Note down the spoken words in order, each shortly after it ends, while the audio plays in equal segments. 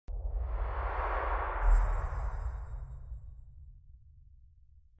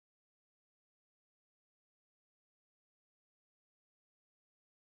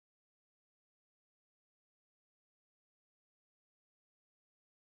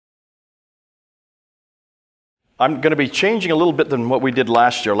I'm going to be changing a little bit than what we did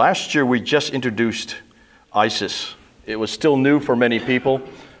last year. Last year, we just introduced ISIS. It was still new for many people,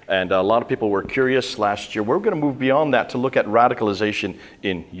 and a lot of people were curious last year. We're going to move beyond that to look at radicalization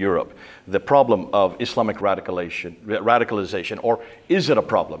in Europe, the problem of Islamic radicalization, or is it a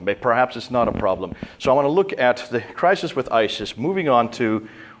problem? Perhaps it's not a problem. So I want to look at the crisis with ISIS, moving on to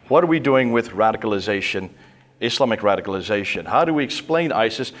what are we doing with radicalization, Islamic radicalization? How do we explain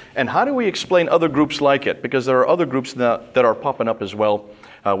ISIS, and how do we explain other groups like it? Because there are other groups that are popping up as well.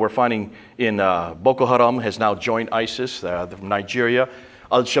 We're finding in Boko Haram has now joined ISIS from Nigeria.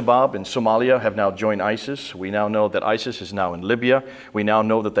 Al-Shabaab in Somalia have now joined ISIS. We now know that ISIS is now in Libya. We now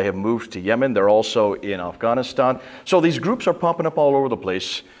know that they have moved to Yemen. They're also in Afghanistan. So these groups are popping up all over the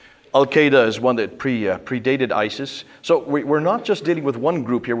place. Al-Qaeda is one that predated ISIS. So we're not just dealing with one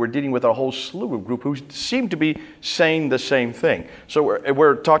group here, we're dealing with a whole slew of groups who seem to be saying the same thing. So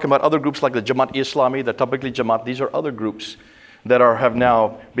we're talking about other groups like the Jamaat-e-Islami, the Tablighi Jamaat. These are other groups that are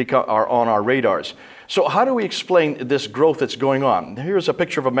on our radars. So how do we explain this growth that's going on? Here's a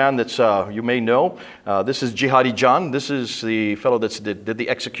picture of a man that's you may know. This is Jihadi John. This is the fellow that did the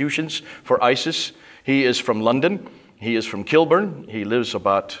executions for ISIS. He is from London. He is from Kilburn. He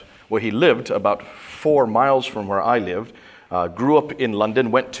lived about 4 miles from where I lived. Grew up in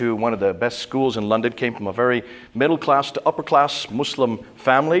London, went to one of the best schools in London, came from a very middle class to upper class Muslim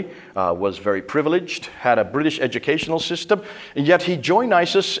family, was very privileged, had a British educational system, and yet he joined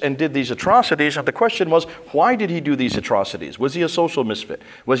ISIS and did these atrocities. And the question was, why did he do these atrocities? Was he a social misfit?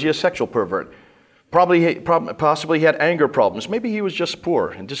 Was he a sexual pervert? Possibly he had anger problems. Maybe he was just poor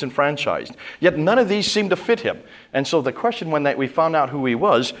and disenfranchised. Yet none of these seemed to fit him. And so the question when we found out who he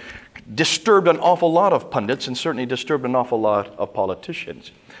was disturbed an awful lot of pundits and certainly disturbed an awful lot of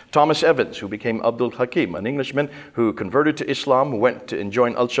politicians. Thomas Evans, who became Abdul Hakim, an Englishman who converted to Islam, went to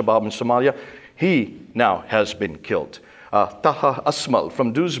join Al-Shabaab in Somalia, he now has been killed. Taha Asmal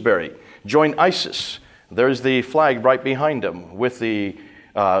from Dewsbury joined ISIS. There's the flag right behind him with the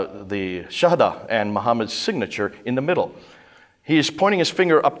Shahada and Muhammad's signature in the middle. He is pointing his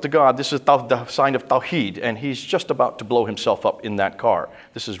finger up to God. This is the sign of Tawheed, and he's just about to blow himself up in that car.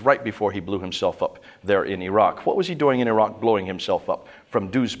 This is right before he blew himself up there in Iraq. What was he doing in Iraq blowing himself up from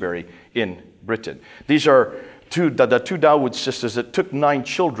Dewsbury in Britain? These are the two Dawood sisters that took 9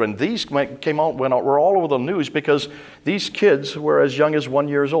 children. These were all over the news because these kids were as young as 1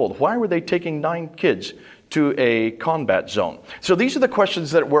 year old. Why were they taking 9 kids to a combat zone? So these are the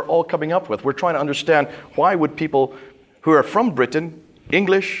questions that we're all coming up with. We're trying to understand why would people who are from Britain,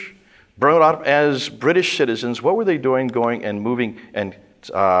 English, brought up as British citizens, what were they doing going and moving and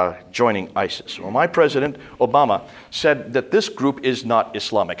joining ISIS? Well, my President, Obama, said that this group is not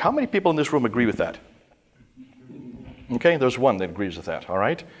Islamic. How many people in this room agree with that? Okay, there's one that agrees with that, all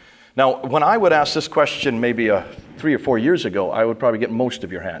right? Now, when I would ask this question maybe 3 or 4 years ago, I would probably get most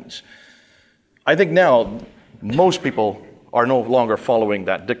of your hands. I think now most people are no longer following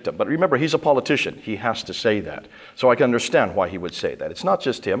that dictum. But remember, he's a politician. He has to say that. So I can understand why he would say that. It's not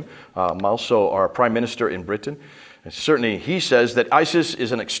just him. Also, our Prime Minister in Britain, certainly he says that ISIS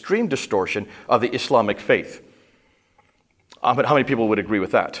is an extreme distortion of the Islamic faith. But how many people would agree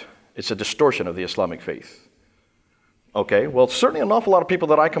with that? It's a distortion of the Islamic faith. Okay, well, certainly an awful lot of people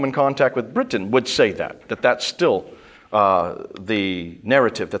that I come in contact with Britain would say that that's still the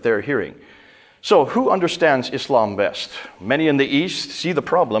narrative that they're hearing. So who understands Islam best? Many in the East see the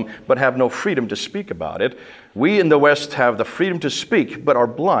problem but have no freedom to speak about it. We in the West have the freedom to speak but are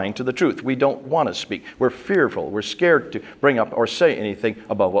blind to the truth. We don't want to speak. We're fearful. We're scared to bring up or say anything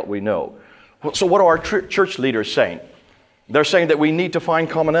about what we know. So what are our church leaders saying? They're saying that we need to find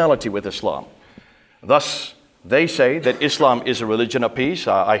commonality with Islam. Thus, they say that Islam is a religion of peace.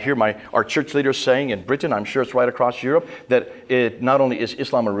 I hear our church leaders saying in Britain, I'm sure it's right across Europe, that not only is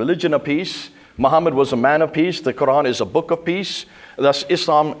Islam a religion of peace, Muhammad was a man of peace. The Quran is a book of peace. Thus,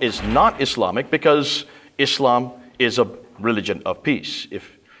 Islam is not Islamic because Islam is a religion of peace.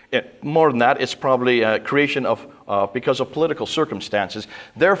 More than that, it's probably a creation because of political circumstances.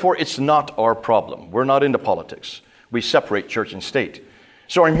 Therefore, it's not our problem. We're not into politics. We separate church and state.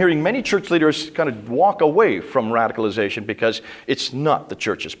 So I'm hearing many church leaders kind of walk away from radicalization because it's not the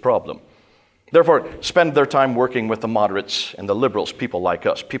church's problem. Therefore, spend their time working with the moderates and the liberals, people like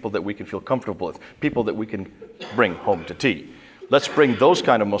us, people that we can feel comfortable with, people that we can bring home to tea. Let's bring those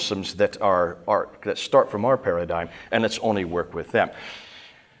kind of Muslims that start from our paradigm, and let's only work with them.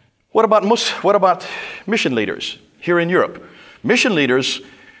 What about mission leaders here in Europe? Mission leaders,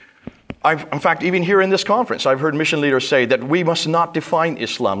 in fact, even here in this conference, I've heard mission leaders say that we must not define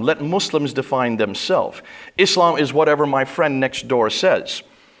Islam. Let Muslims define themselves. Islam is whatever my friend next door says.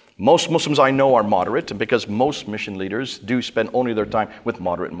 Most Muslims I know are moderate, and because most mission leaders do spend only their time with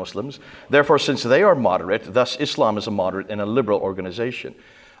moderate Muslims. Therefore, since they are moderate, thus Islam is a moderate and a liberal organization.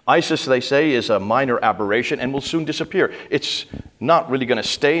 ISIS, they say, is a minor aberration and will soon disappear. It's not really going to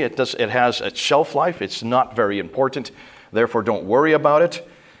stay. It has a shelf life. It's not very important. Therefore, don't worry about it.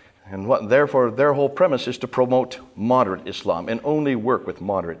 And therefore, their whole premise is to promote moderate Islam and only work with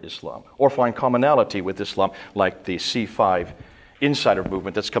moderate Islam or find commonality with Islam like the C5 insider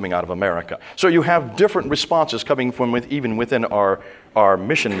movement that's coming out of America. So you have different responses coming from even within our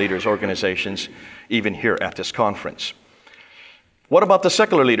mission leaders organizations, even here at this conference. What about the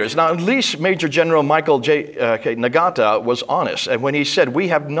secular leaders? Now, at least Major General Michael J. Nagata was honest, and when he said, we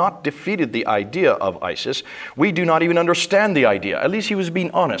have not defeated the idea of ISIS, we do not even understand the idea. At least he was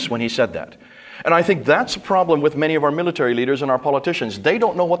being honest when he said that. And I think that's a problem with many of our military leaders and our politicians. They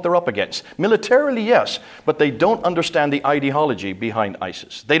don't know what they're up against. Militarily, yes, but they don't understand the ideology behind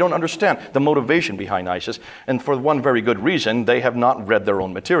ISIS. They don't understand the motivation behind ISIS. And for one very good reason, they have not read their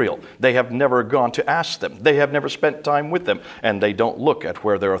own material. They have never gone to ask them. They have never spent time with them. And they don't look at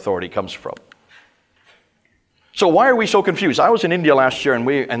where their authority comes from. So why are we so confused? I was in India last year, and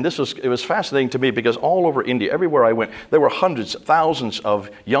it was fascinating to me because all over India, everywhere I went, there were hundreds, thousands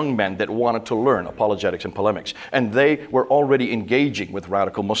of young men that wanted to learn apologetics and polemics, and they were already engaging with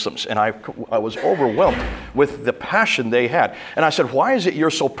radical Muslims, and I was overwhelmed with the passion they had. And I said, why is it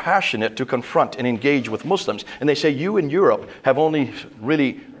you're so passionate to confront and engage with Muslims? And they say, you in Europe have only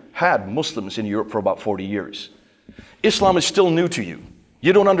really had Muslims in Europe for about 40 years. Islam is still new to you.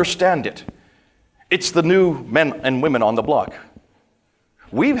 You don't understand it. It's the new men and women on the block.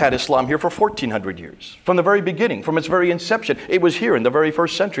 We've had Islam here for 1,400 years. From the very beginning, from its very inception, it was here in the very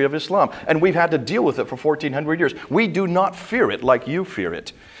first century of Islam. And we've had to deal with it for 1,400 years. We do not fear it like you fear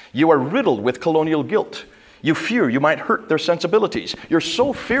it. You are riddled with colonial guilt. You fear you might hurt their sensibilities. You're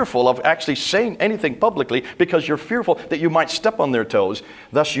so fearful of actually saying anything publicly because you're fearful that you might step on their toes.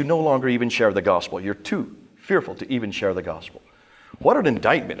 Thus, you no longer even share the gospel. You're too fearful to even share the gospel. What an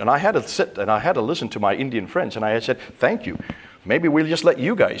indictment. And I had to sit and I had to listen to my Indian friends, and I had said, thank you. Maybe we'll just let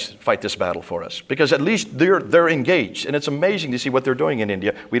you guys fight this battle for us, because at least they're engaged. And it's amazing to see what they're doing in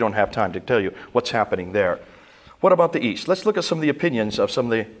India. We don't have time to tell you what's happening there. What about the East? Let's look at some of the opinions of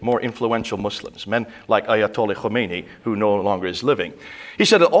some of the more influential Muslims, men like Ayatollah Khomeini, who no longer is living. He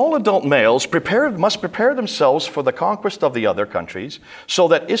said that all adult males must prepare themselves for the conquest of the other countries, so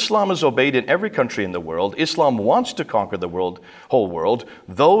that Islam is obeyed in every country in the world. Islam wants to conquer the whole world.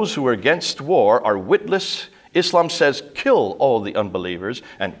 Those who are against war are witless. Islam says, kill all the unbelievers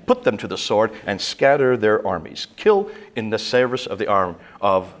and put them to the sword and scatter their armies. Kill in the service of the arm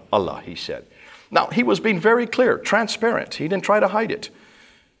of Allah, he said. Now, he was being very clear, transparent. He didn't try to hide it.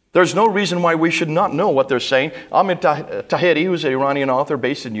 There's no reason why we should not know what they're saying. Ahmed Tahiri, who's an Iranian author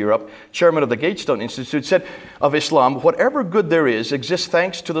based in Europe, chairman of the Gatestone Institute, said of Islam, whatever good there is exists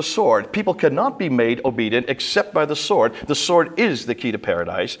thanks to the sword. People cannot be made obedient except by the sword. The sword is the key to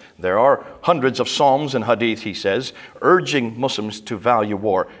paradise. There are hundreds of psalms and hadith, he says, urging Muslims to value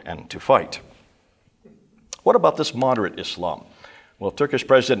war and to fight. What about this moderate Islam? Well, Turkish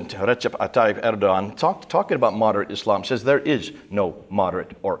President Recep Tayyip Erdogan, talking about moderate Islam, says there is no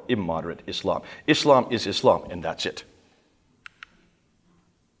moderate or immoderate Islam. Islam is Islam, and that's it.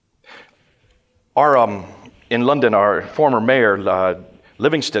 In London, our former mayor, Ken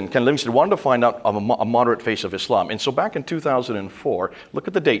Livingston, wanted to find out a moderate face of Islam. And so back in 2004, look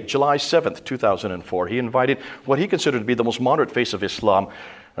at the date, July 7th, 2004, he invited what he considered to be the most moderate face of Islam,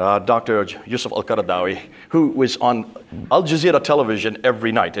 Dr. Yusuf al-Qaradawi, who was on Al Jazeera television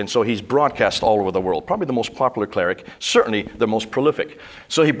every night. And so he's broadcast all over the world. Probably the most popular cleric, certainly the most prolific.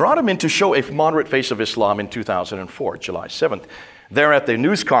 So he brought him in to show a moderate face of Islam in 2004, July 7th. There at the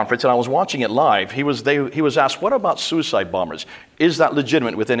news conference, and I was watching it live, he was asked, what about suicide bombers? Is that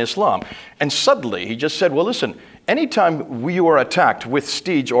legitimate within Islam? And suddenly he just said, well, listen, anytime you are attacked with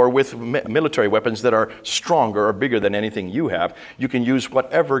siege or with military weapons that are stronger or bigger than anything you have, you can use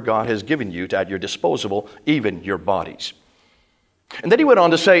whatever God has given you at your disposal, even your bodies. And then he went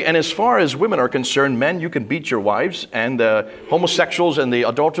on to say, and as far as women are concerned, men, you can beat your wives, and the homosexuals and the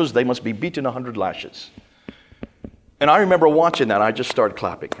adulterers, they must be beaten 100 lashes. And I remember watching that, and I just started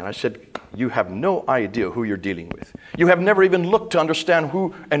clapping. And I said, you have no idea who you're dealing with. You have never even looked to understand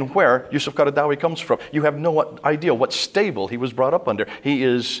who and where Yusuf Qaradawi comes from. You have no idea what stable he was brought up under. He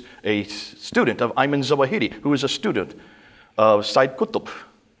is a student of Ayman Zawahiri, who is a student of Sayyid Qutb,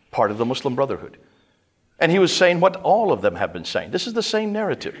 part of the Muslim Brotherhood. And he was saying what all of them have been saying. This is the same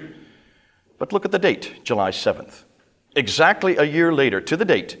narrative. But look at the date, July 7th. Exactly a year later, to the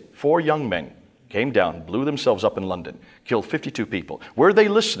date, 4 young men came down, blew themselves up in London, killed 52 people. Were they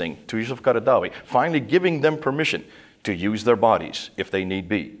listening to Yusuf Qaradawi, finally giving them permission to use their bodies if they need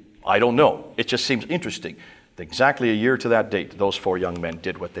be? I don't know. It just seems interesting. Exactly a year to that date, those 4 young men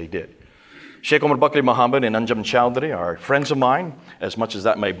did what they did. Sheikh Omar Bakri Muhammad and Anjum Chowdhury are friends of mine, as much as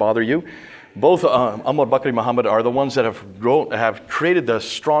that may bother you. Both Omar Bakri Muhammad are the ones that have created the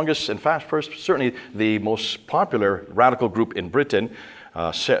strongest, in fact, certainly the most popular radical group in Britain.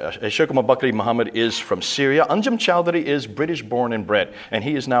 Sheikh Omar Bakri Muhammad is from Syria. Anjum Chowdhury is British born and bred, and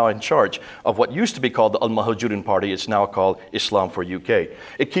he is now in charge of what used to be called the Al-Muhajirin Party. It's now called Islam for UK.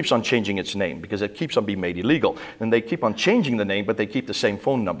 It keeps on changing its name because it keeps on being made illegal. And they keep on changing the name, but they keep the same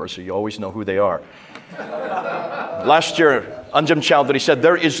phone number, so you always know who they are. Last year, Anjum Chowdhury said,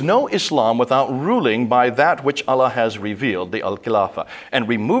 there is no Islam without ruling by that which Allah has revealed, the Al-Khilafah, and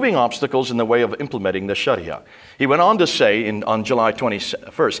removing obstacles in the way of implementing the Sharia. He went on to say on July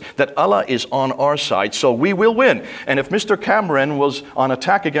 21st that Allah is on our side, so we will win. And if Mr. Cameron was on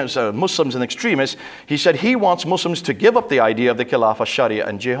attack against Muslims and extremists, he said he wants Muslims to give up the idea of the Khilafah, Sharia,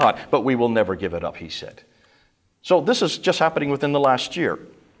 and Jihad, but we will never give it up, he said. So this is just happening within the last year.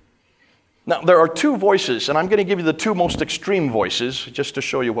 Now, there are 2 voices, and I'm going to give you the 2 most extreme voices just to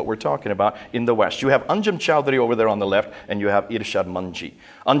show you what we're talking about in the West. You have Anjum Chowdhury over there on the left, and you have Irshad Manji.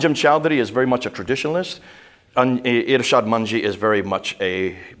 Anjum Chowdhury is very much a traditionalist. Irshad Manji is very much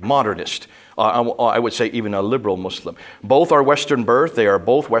a modernist. I would say even a liberal Muslim. Both are Western birth, they are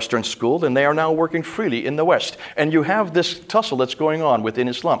both Western schooled, and they are now working freely in the West. And you have this tussle that's going on within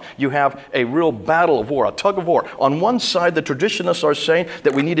Islam. You have a real battle of war, a tug of war. On one side, the traditionalists are saying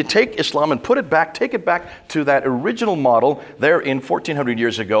that we need to take Islam and put it back, take it back to that original model there in 1400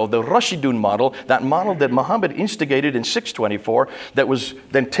 years ago, the Rashidun model, that model that Muhammad instigated in 624, that was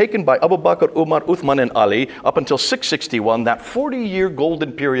then taken by Abu Bakr, Umar, Uthman, and Ali up until 661, that 40-year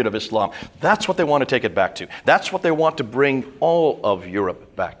golden period of Islam. That's what they want to take it back to. That's what they want to bring all of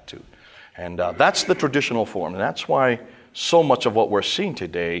Europe back to. And that's the traditional form. And that's why so much of what we're seeing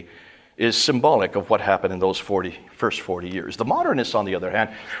today is symbolic of what happened in those first 40 years. The modernists, on the other hand,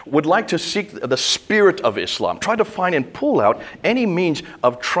 would like to seek the spirit of Islam, try to find and pull out any means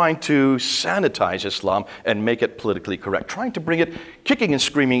of trying to sanitize Islam and make it politically correct, trying to bring it kicking and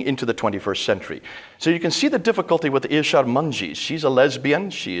screaming into the 21st century. So you can see the difficulty with Irshad Manji. She's a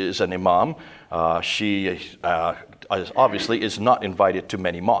lesbian, she is an imam, she obviously is not invited to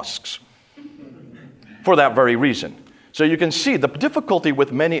many mosques for that very reason. So you can see the difficulty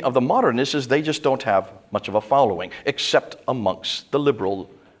with many of the modernists is they just don't have much of a following, except amongst the liberal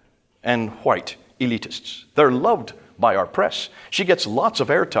and white elitists. They're loved by our press. She gets lots of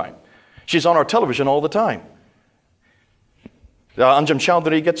airtime. She's on our television all the time. Anjum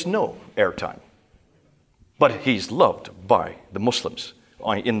Chowdhury gets no airtime. But he's loved by the Muslims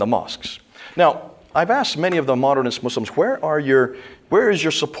in the mosques. Now, I've asked many of the modernist Muslims, where is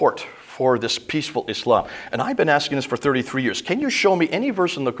your support for this peaceful Islam? And I've been asking this for 33 years. Can you show me any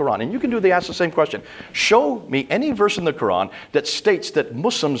verse in the Quran? And you can ask the same question. Show me any verse in the Quran that states that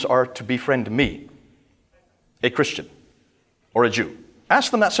Muslims are to befriend me, a Christian or a Jew. Ask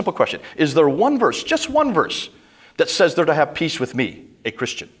them that simple question. Is there one verse, just one verse, that says they're to have peace with me, a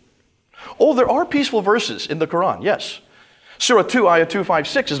Christian? Oh, there are peaceful verses in the Quran, yes. Surah 2, Ayah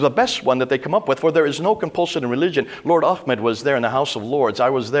 256 is the best one that they come up with, for there is no compulsion in religion. Lord Ahmed was there in the House of Lords. I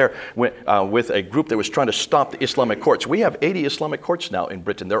was there with a group that was trying to stop the Islamic courts. We have 80 Islamic courts now in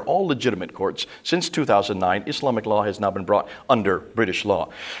Britain. They're all legitimate courts. Since 2009, Islamic law has now been brought under British law.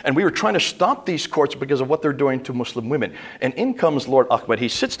 And we were trying to stop these courts because of what they're doing to Muslim women. And in comes Lord Ahmed. He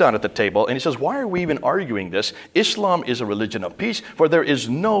sits down at the table and he says, why are we even arguing this? Islam is a religion of peace, for there is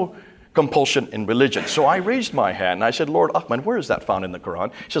no compulsion in religion. So I raised my hand and I said, Lord Ahmed, where is that found in the Quran?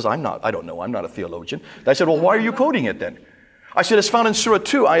 He says, I don't know, I'm not a theologian. And I said, well, why are you quoting it then? I said, it's found in Surah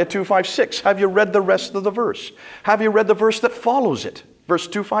 2, Ayah 256. Have you read the rest of the verse? Have you read the verse that follows it? Verse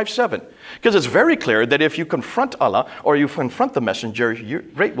 257. Because it's very clear that if you confront Allah or you confront the messenger, your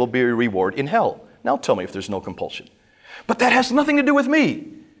rate will be a reward in hell. Now tell me if there's no compulsion. But that has nothing to do with me.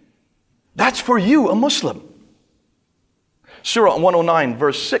 That's for you, a Muslim. Surah 109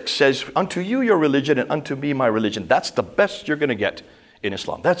 verse 6 says, unto you your religion and unto me my religion. That's the best you're going to get in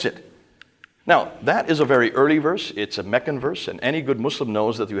Islam. That's it. Now, that is a very early verse. It's a Meccan verse, and any good Muslim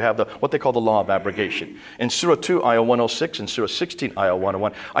knows that you have what they call the law of abrogation. In Surah 2, Ayah 106, and Surah 16, Ayah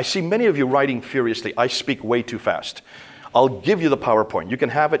 101, I see many of you writing furiously. I speak way too fast. I'll give you the PowerPoint. You can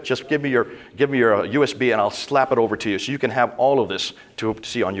have it. Just give me your USB and I'll slap it over to you so you can have all of this to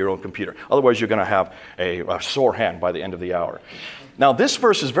see on your own computer. Otherwise, you're going to have a sore hand by the end of the hour. Now, this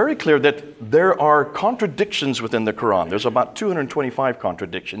verse is very clear that there are contradictions within the Quran. There's about 225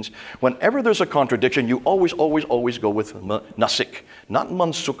 contradictions. Whenever there's a contradiction, you always go with nasik. Not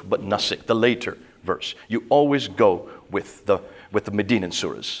mansuk, but nasik, the later verse. You always go with the Medinan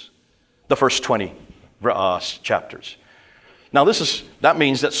surahs, the first 20 chapters. Now, that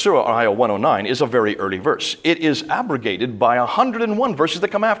means that Surah Ayah 109 is a very early verse. It is abrogated by 101 verses that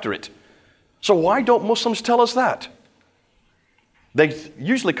come after it. So why don't Muslims tell us that? They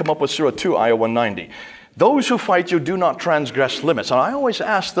usually come up with Surah 2, Ayah 190. Those who fight you do not transgress limits. And I always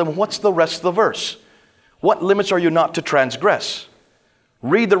ask them, what's the rest of the verse? What limits are you not to transgress?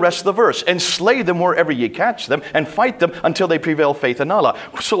 Read the rest of the verse. And slay them wherever ye catch them, and fight them until they prevail faith in Allah.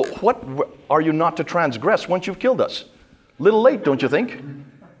 So what are you not to transgress once you've killed us? Little late, don't you think?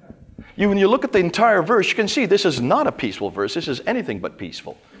 When you look at the entire verse, you can see this is not a peaceful verse. This is anything but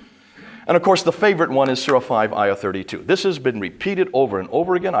peaceful. And of course, the favorite one is Surah 5, Ayah 32. This has been repeated over and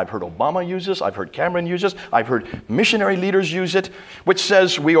over again. I've heard Obama use this. I've heard Cameron use this. I've heard missionary leaders use it, which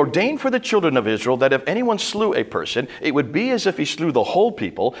says, we ordained for the children of Israel that if anyone slew a person, it would be as if he slew the whole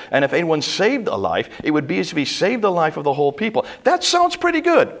people. And if anyone saved a life, it would be as if he saved the life of the whole people. That sounds pretty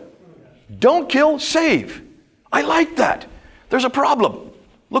good. Don't kill, save. I like that. There's a problem.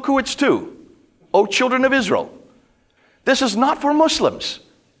 Look who it's to. O children of Israel. This is not for Muslims.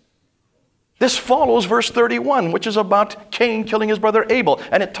 This follows verse 31, which is about Cain killing his brother Abel.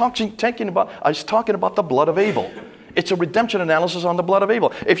 And it's talking about the blood of Abel. It's a redemption analysis on the blood of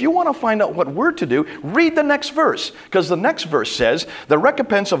Abel. If you want to find out what we're to do, read the next verse. Because the next verse says, the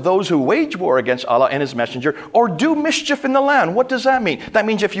recompense of those who wage war against Allah and His Messenger or do mischief in the land. What does that mean? That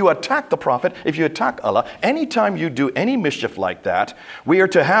means if you attack the Prophet, if you attack Allah, anytime you do any mischief like that, we are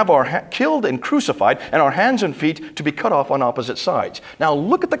to have our killed and crucified and our hands and feet to be cut off on opposite sides. Now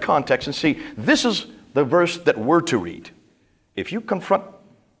look at the context and see, this is the verse that we're to read. If you confront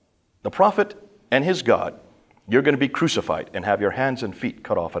the Prophet and his God, you're going to be crucified and have your hands and feet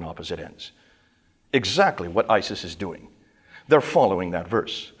cut off on opposite ends. Exactly what ISIS is doing. They're following that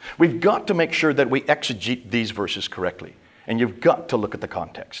verse. We've got to make sure that we exegete these verses correctly. And you've got to look at the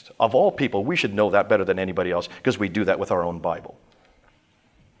context. Of all people, we should know that better than anybody else because we do that with our own Bible.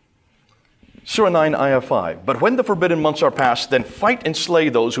 Surah 9, Ayah 5. But when the forbidden months are past, then fight and slay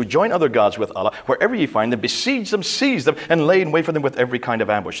those who join other gods with Allah. Wherever ye find them, besiege them, seize them, and lay in wait for them with every kind of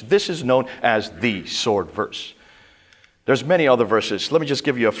ambush. This is known as the sword verse. There's many other verses. Let me just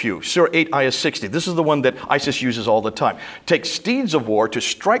give you a few. Surah 8, Ayah 60. This is the one that ISIS uses all the time. Take steeds of war to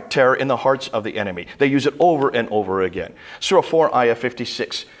strike terror in the hearts of the enemy. They use it over and over again. Surah 4, Ayah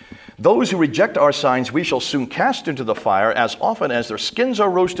 56. Those who reject our signs, we shall soon cast into the fire. As often as their skins are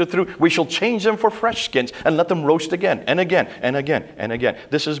roasted through, we shall change them for fresh skins and let them roast again and again and again and again.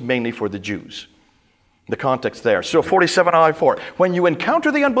 This is mainly for the Jews. The context there. Surah 47, Ayah 4. When you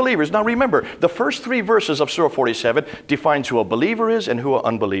encounter the unbelievers, now remember, the first three verses of Surah 47 defines who a believer is and who an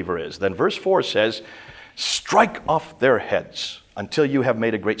unbeliever is. Then verse 4 says, strike off their heads until you have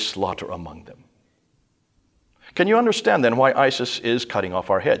made a great slaughter among them. Can you understand then why ISIS is cutting off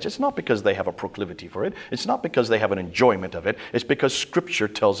our heads? It's not because they have a proclivity for it. It's not because they have an enjoyment of it. It's because Scripture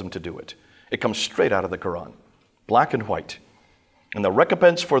tells them to do it. It comes straight out of the Quran, black and white. And the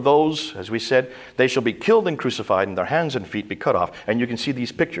recompense for those, as we said, they shall be killed and crucified and their hands and feet be cut off. And you can see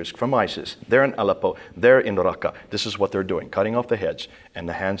these pictures from ISIS. They're in Aleppo. They're in Raqqa. This is what they're doing, cutting off the heads and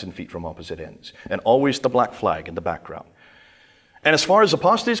the hands and feet from opposite ends. And always the black flag in the background. And as far as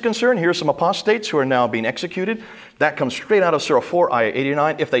apostasy is concerned, here's some apostates who are now being executed. That comes straight out of Surah 4, Ayah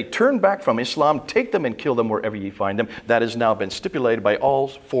 89. If they turn back from Islam, take them and kill them wherever you find them. That has now been stipulated by all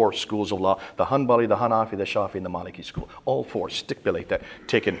four schools of law, the Hanbali, the Hanafi, the Shafi, and the Maliki school. All four stipulate that,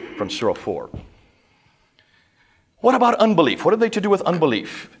 taken from Surah 4. What about unbelief? What are they to do with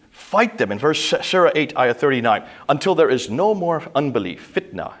unbelief? Fight them in Surah 8, Ayah 39, until there is no more unbelief,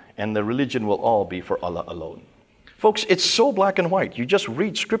 fitna, and the religion will all be for Allah alone. Folks, it's so black and white. You just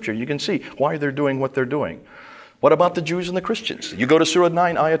read Scripture, you can see why they're doing what they're doing. What about the Jews and the Christians? You go to Surah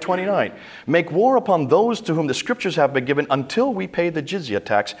 9, Ayah 29. Make war upon those to whom the Scriptures have been given until we pay the jizya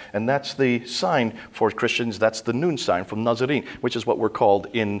tax. And that's the sign for Christians. That's the noon sign from Nazarene, which is what we're called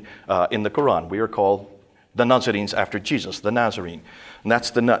in the Quran. We are called the Nazarenes after Jesus, the Nazarene. And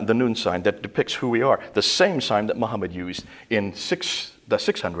that's the noon sign that depicts who we are. The same sign that Muhammad used in the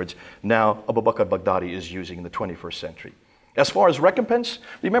 600s, now Abu Bakr Baghdadi is using in the 21st century. As far as recompense,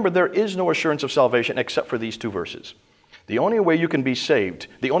 remember there is no assurance of salvation except for these two verses. The only way you can be saved,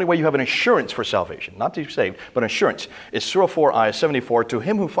 the only way you have an assurance for salvation, not to be saved, but assurance, is Surah 4, Ayah 74, to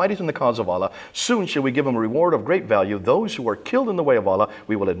him who fighteth in the cause of Allah, soon shall we give him a reward of great value. Those who are killed in the way of Allah,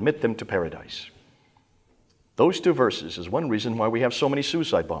 we will admit them to paradise. Those two verses is one reason why we have so many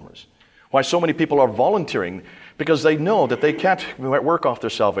suicide bombers. Why so many people are volunteering, because they know that they can't work off their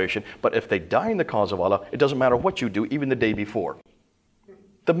salvation, but if they die in the cause of Allah, it doesn't matter what you do, even the day before,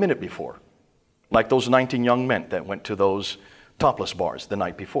 the minute before. Like those 19 young men that went to those topless bars the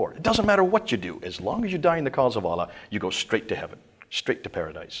night before. It doesn't matter what you do. As long as you die in the cause of Allah, you go straight to heaven, straight to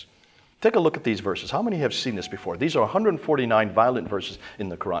paradise. Take a look at these verses. How many have seen this before? These are 149 violent verses in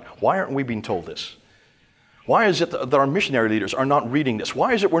the Quran. Why aren't we being told this? Why is it that our missionary leaders are not reading this?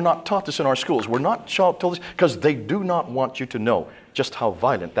 Why is it we're not taught this in our schools? We're not told this because they do not want you to know just how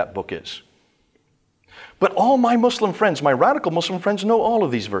violent that book is. But all my Muslim friends, my radical Muslim friends, know all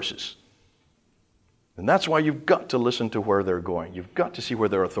of these verses. And that's why you've got to listen to where they're going. You've got to see where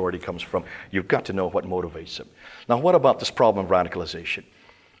their authority comes from. You've got to know what motivates them. Now, what about this problem of radicalization?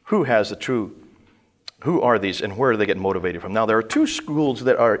 Who are these and where do they get motivated from? Now, there are two schools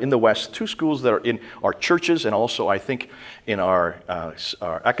that are in the West, two schools that are in our churches and also, I think, in our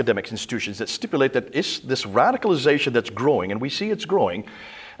academic institutions that stipulate that it's this radicalization that's growing, and we see it's growing,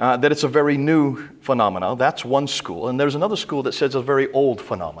 that it's a very new phenomena. That's one school. And there's another school that says it's a very old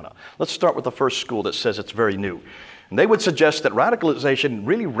phenomena. Let's start with the first school that says it's very new. And they would suggest that radicalization,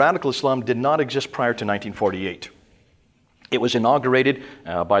 really radical Islam, did not exist prior to 1948. It was inaugurated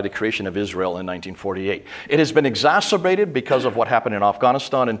by the creation of Israel in 1948. It has been exacerbated because of what happened in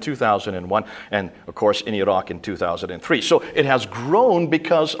Afghanistan in 2001 and, of course, in Iraq in 2003. So it has grown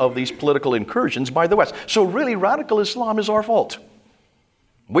because of these political incursions by the West. So really, radical Islam is our fault.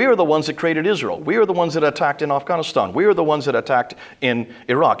 We are the ones that created Israel. We are the ones that attacked in Afghanistan. We are the ones that attacked in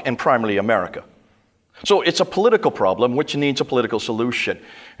Iraq and primarily America. So it's a political problem which needs a political solution.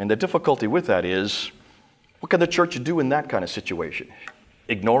 And the difficulty with that is, what can the church do in that kind of situation?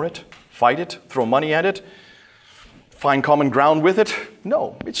 Ignore it? Fight it? Throw money at it? Find common ground with it?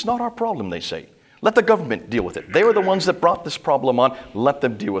 No, it's not our problem, they say. Let the government deal with it. They were the ones that brought this problem on. Let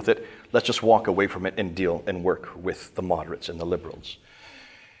them deal with it. Let's just walk away from it and deal and work with the moderates and the liberals.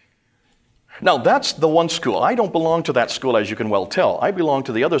 Now, that's the one school. I don't belong to that school, as you can well tell. I belong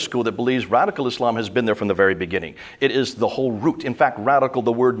to the other school that believes radical Islam has been there from the very beginning. It is the whole root. In fact, radical,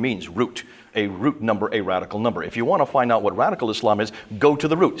 the word means root. A root number, a radical number. If you want to find out what radical Islam is, go to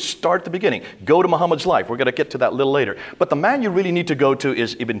the root. Start at the beginning. Go to Muhammad's life. We're going to get to that a little later. But the man you really need to go to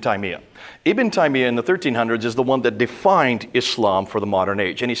is Ibn Taymiyyah. Ibn Taymiyyah in the 1300s is the one that defined Islam for the modern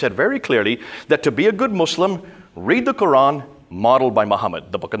age. And he said very clearly that to be a good Muslim, read the Quran, modeled by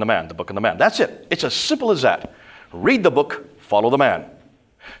Muhammad, the book and the man, the book and the man. That's it. It's as simple as that. Read the book, follow the man.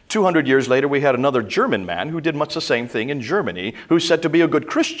 200 years later, we had another German man who did much the same thing in Germany, who said to be a good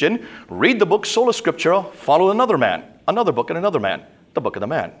Christian, read the book Sola Scriptura, follow another man, another book and another man, the book of the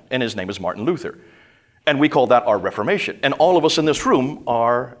man. And his name is Martin Luther. And we call that our Reformation. And all of us in this room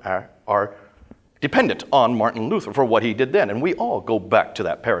are dependent on Martin Luther for what he did then. And we all go back to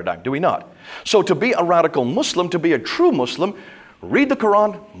that paradigm, do we not? So to be a radical Muslim, to be a true Muslim, read the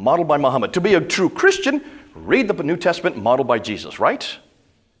Quran, modeled by Muhammad. To be a true Christian, read the New Testament, modeled by Jesus, right?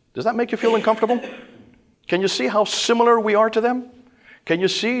 Does that make you feel uncomfortable? Can you see how similar we are to them? Can you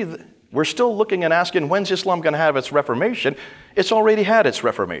see we're still looking and asking, when's Islam going to have its Reformation? It's already had its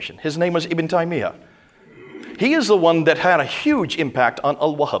Reformation. His name was Ibn Taymiyyah. He is the one that had a huge impact on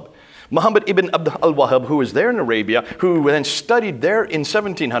Al-Wahhab. Muhammad ibn al-Wahhab, who was there in Arabia, who then studied there in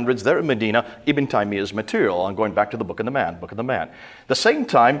 1700s, there in Medina, Ibn Taymiyyah's material, on going back to the Book of the Man, Book of the Man. The same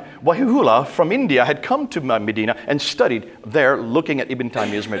time, Wahiyullah from India had come to Medina and studied there, looking at Ibn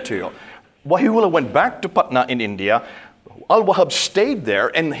Taymiyyah's material. Wahiyullah went back to Patna in India. Al-Wahhab stayed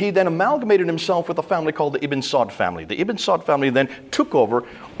there, and he then amalgamated himself with a family called the Ibn Saud family. The Ibn Saud family then took over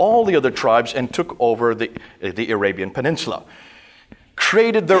all the other tribes and took over the Arabian Peninsula.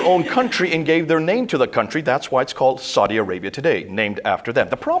 Created their own country and gave their name to the country. That's why it's called Saudi Arabia today, named after them.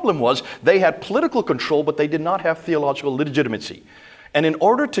 The problem was they had political control, but they did not have theological legitimacy. And in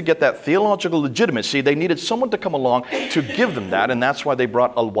order to get that theological legitimacy, they needed someone to come along to give them that, and that's why they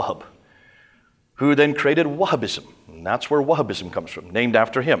brought Al-Wahhab, who then created Wahhabism. And that's where Wahhabism comes from, named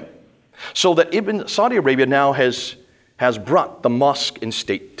after him. So that Saudi Arabia now has brought the mosque and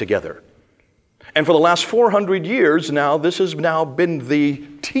state together. And for the last 400 years now, this has now been the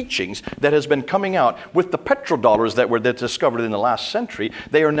teachings that has been coming out with the petrodollars that were discovered in the last century.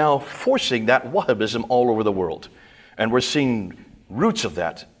 They are now forcing that Wahhabism all over the world. And we're seeing roots of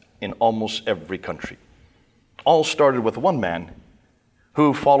that in almost every country. All started with one man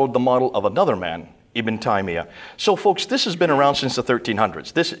who followed the model of another man, Ibn Taymiyyah. So folks, this has been around since the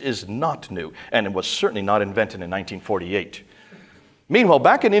 1300s. This is not new, and it was certainly not invented in 1948. Meanwhile,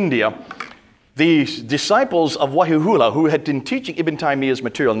 back in India, The disciples of Wahihullah, who had been teaching Ibn Taymiyyah's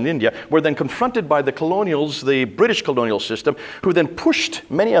material in India, were then confronted by the colonials, the British colonial system, who then pushed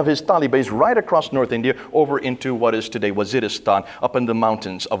many of his talibis right across North India over into what is today Waziristan, up in the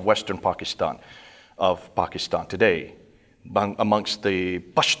mountains of western Pakistan, today, amongst the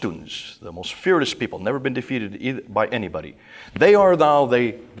Pashtuns, the most fearless people, never been defeated by anybody. They are now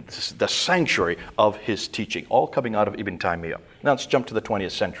the sanctuary of his teaching, all coming out of Ibn Taymiyyah. Now let's jump to the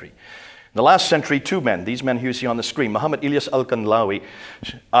 20th century. In the last century, two men, these men you see on the screen, Muhammad Ilyas al-Kandhlawi,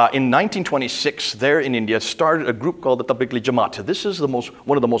 in 1926, there in India, started a group called the Tablighi Jamaat. This is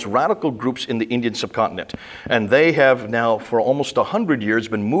one of the most radical groups in the Indian subcontinent. And they have now, for almost 100 years,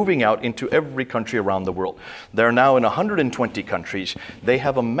 been moving out into every country around the world. They're now in 120 countries. They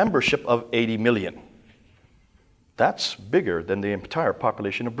have a membership of 80 million. That's bigger than the entire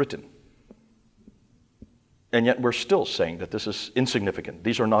population of Britain. And yet we're still saying that this is insignificant.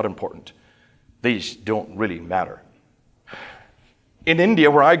 These are not important. These don't really matter. In India,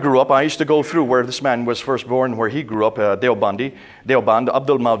 where I grew up, I used to go through where this man was first born, where he grew up, Deoband,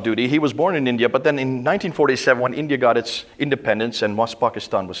 Abdul Maududi. He was born in India, but then in 1947, when India got its independence and West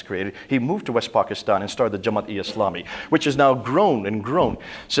Pakistan was created, he moved to West Pakistan and started the Jamaat-e-Islami, which has now grown and grown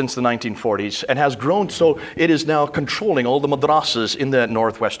since the 1940s, and has grown so it is now controlling all the madrasas in the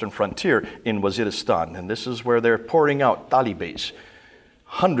northwestern frontier in Waziristan. And this is where they're pouring out talibis.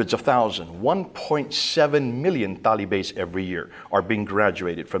 Hundreds of thousands, 1.7 million talibis every year are being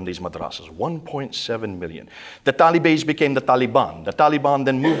graduated from these madrasas. 1.7 million. The talibis became the Taliban. The Taliban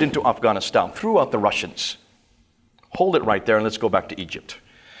then moved into Afghanistan, threw out the Russians. Hold it right there and let's go back to Egypt.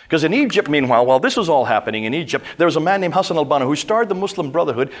 Because in Egypt, meanwhile, while this was all happening in Egypt, there was a man named Hassan al-Banna who started the Muslim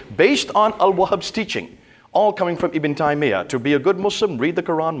Brotherhood based on al-Wahhab's teaching, all coming from Ibn Taymiyyah. To be a good Muslim, read the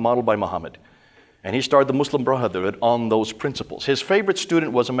Quran, modeled by Muhammad. And he started the Muslim Brotherhood on those principles. His favorite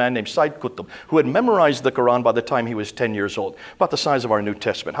student was a man named Syed Qutb, who had memorized the Quran by the time he was 10 years old, about the size of our New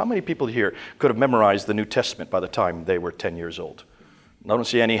Testament. How many people here could have memorized the New Testament by the time they were 10 years old? I don't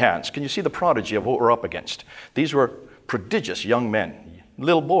see any hands. Can you see the prodigy of what we're up against? These were prodigious young men,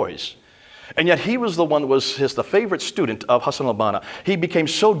 little boys. And yet he was the one that was the favorite student of Hassan al-Banna. He became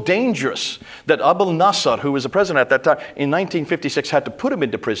so dangerous that Abul Nasser, who was the president at that time, in 1956 had to put him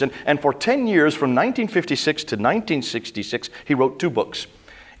into prison. And for 10 years, from 1956 to 1966, he wrote 2 books,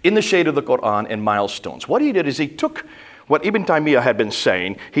 In the Shade of the Quran and Milestones. What he did is he took what Ibn Taymiyyah had been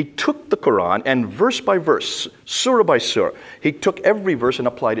saying, he took the Quran and verse by verse, surah by surah, he took every verse and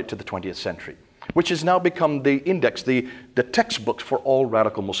applied it to the 20th century. Which has now become the index, the textbooks for all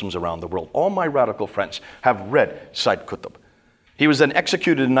radical Muslims around the world. All my radical friends have read Syed Qutb. He was then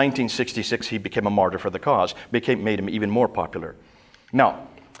executed in 1966. He became a martyr for the cause, made him even more popular. Now,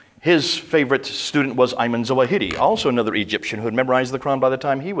 his favorite student was Ayman Zawahiri, also another Egyptian who had memorized the Quran by the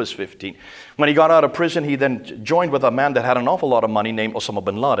time he was 15. When he got out of prison, he then joined with a man that had an awful lot of money named Osama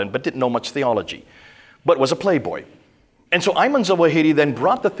bin Laden, but didn't know much theology, but was a playboy. And so Ayman Zawahiri then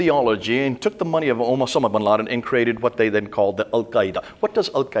brought the theology and took the money of Osama bin Laden and created what they then called the Al-Qaeda. What does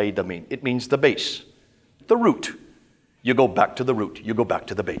Al-Qaeda mean? It means the base, the root. You go back to the root. You go back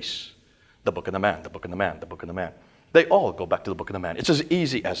to the base. The book of the man, the book of the man, the book of the man. They all go back to the book of the man. It's as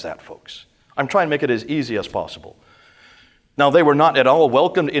easy as that, folks. I'm trying to make it as easy as possible. Now, they were not at all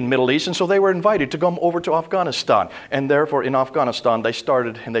welcomed in Middle East, and so they were invited to come over to Afghanistan. And therefore, in Afghanistan, they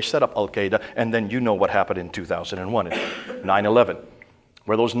started and they set up Al-Qaeda, and then you know what happened in 2001, 9/11,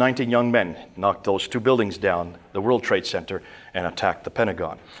 where those 19 young men knocked those 2 buildings down, the World Trade Center, and attacked the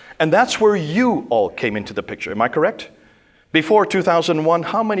Pentagon. And that's where you all came into the picture. Am I correct? Before 2001,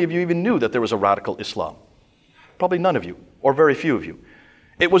 how many of you even knew that there was a radical Islam? Probably none of you, or very few of you.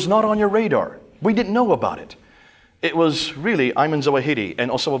 It was not on your radar. We didn't know about it. It was really Ayman Zawahiri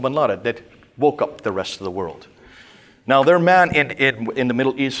and Osama bin Laden that woke up the rest of the world. Now, their man in the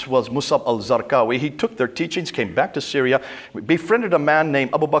Middle East was Musab al-Zarqawi. He took their teachings, came back to Syria, befriended a man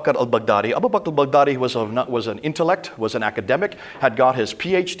named Abu Bakr al-Baghdadi. Abu Bakr al-Baghdadi was an intellect, was an academic, had got his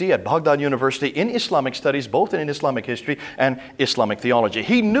PhD at Baghdad University in Islamic studies, both in Islamic history and Islamic theology.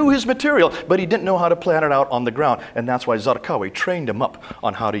 He knew his material, but he didn't know how to plan it out on the ground. And that's why Zarqawi trained him up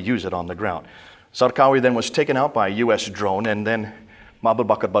on how to use it on the ground. Zarqawi then was taken out by a U.S. drone, and then Abu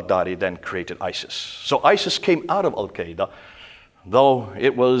Bakr al-Baghdadi then created ISIS. So ISIS came out of Al-Qaeda, though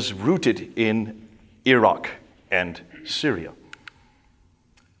it was rooted in Iraq and Syria.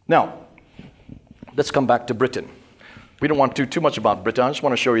 Now, let's come back to Britain. We don't want to do too much about Britain. I just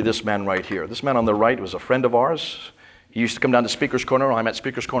want to show you this man right here. This man on the right was a friend of ours. He used to come down to Speaker's Corner. I'm at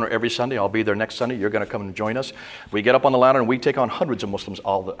Speaker's Corner every Sunday. I'll be there next Sunday. You're going to come and join us. We get up on the ladder and we take on hundreds of Muslims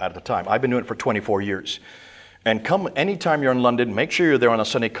all at a time. I've been doing it for 24 years. And come anytime you're in London, make sure you're there on a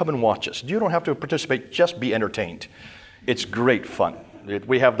Sunday, come and watch us. You don't have to participate, just be entertained. It's great fun.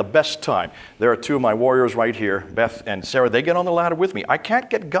 We have the best time. There are two of my warriors right here, Beth and Sarah. They get on the ladder with me. I can't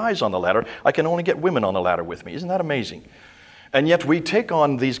get guys on the ladder. I can only get women on the ladder with me. Isn't that amazing? And yet we take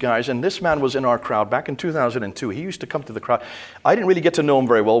on these guys, and this man was in our crowd back in 2002. He used to come to the crowd. I didn't really get to know him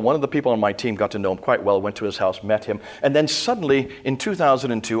very well. One of the people on my team got to know him quite well, went to his house, met him. And then suddenly, in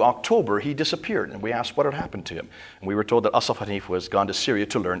 2002, October, he disappeared. And we asked what had happened to him. And we were told that Asaf Hanif was gone to Syria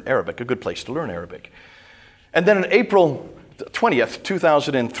to learn Arabic, a good place to learn Arabic. And then on April 20th,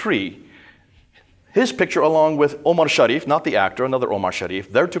 2003, his picture along with Omar Sharif, not the actor, another Omar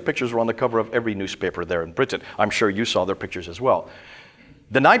Sharif, their two pictures were on the cover of every newspaper there in Britain. I'm sure you saw their pictures as well.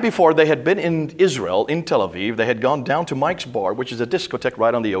 The night before, they had been in Israel, in Tel Aviv. They had gone down to Mike's Bar, which is a discotheque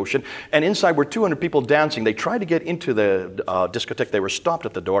right on the ocean, and inside were 200 people dancing. They tried to get into the discotheque. They were stopped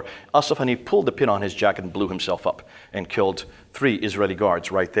at the door. Asaf Hanif pulled the pin on his jacket and blew himself up and killed 3 Israeli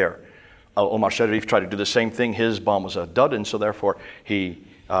guards right there. Omar Sharif tried to do the same thing. His bomb was a dud, and so therefore he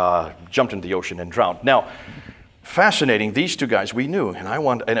jumped into the ocean and drowned. Now, fascinating, these two guys we knew,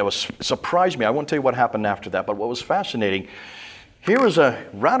 and it was surprised me. I won't tell you what happened after that, but what was fascinating, here was a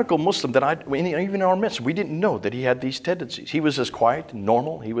radical Muslim that even in our midst, we didn't know that he had these tendencies. He was as quiet,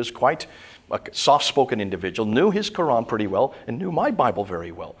 normal. He was quite a soft-spoken individual, knew his Quran pretty well, and knew my Bible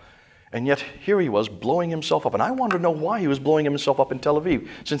very well. And yet, here he was blowing himself up. And I wanted to know why he was blowing himself up in Tel Aviv,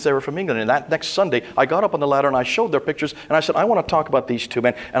 since they were from England. And that next Sunday, I got up on the ladder and I showed their pictures. And I said, I want to talk about these two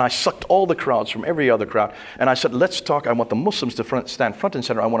men. And I sucked all the crowds from every other crowd. And I said, let's talk. I want the Muslims to stand front and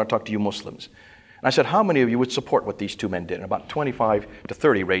center. I want to talk to you Muslims. And I said, how many of you would support what these two men did? And about 25 to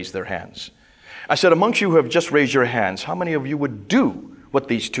 30 raised their hands. I said, amongst you who have just raised your hands, how many of you would do what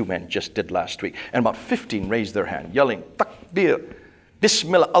these two men just did last week? And about 15 raised their hand, yelling, Takbir.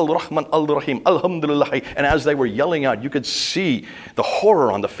 Bismillah al-Rahman al-Rahim, Alhamdulillah. And as they were yelling out, you could see the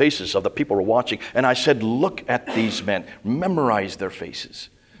horror on the faces of the people who were watching. And I said, look at these men. Memorize their faces.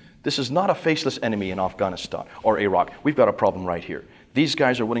 This is not a faceless enemy in Afghanistan or Iraq. We've got a problem right here. These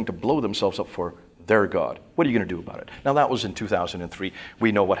guys are willing to blow themselves up for their God. What are you going to do about it? Now, that was in 2003.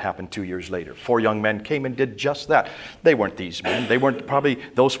 We know what happened 2 years later. 4 young men came and did just that. They weren't these men.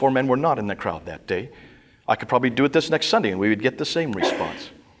 Those 4 men were not in the crowd that day. I could probably do it this next Sunday and we would get the same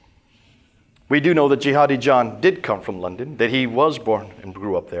response. We do know that Jihadi John did come from London, that he was born and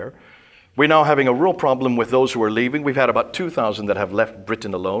grew up there. We're now having a real problem with those who are leaving. We've had about 2,000 that have left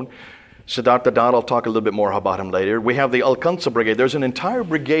Britain alone. Siddharth Dadar, I'll talk a little bit more about him later. We have the Al-Qansa Brigade. There's an entire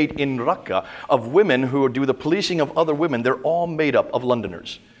brigade in Raqqa of women who do the policing of other women. They're all made up of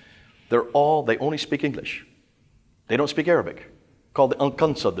Londoners. They only speak English. They don't speak Arabic. Called the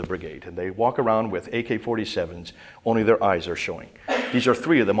Al-Qansa, the brigade, and they walk around with AK-47s, only their eyes are showing. These are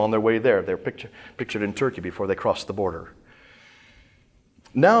 3 of them on their way there. They're pictured in Turkey before they cross the border.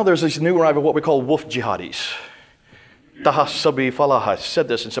 Now there's this new arrival, what we call wolf jihadis. Taha Sabi Falah said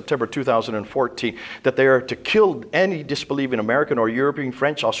this in September 2014, that they are to kill any disbelieving American or European,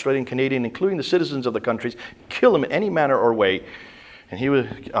 French, Australian, Canadian, including the citizens of the countries, kill them in any manner or way. And he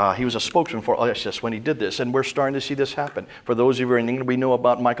was a spokesman for ISIS when he did this, and we're starting to see this happen. For those of you in England, we know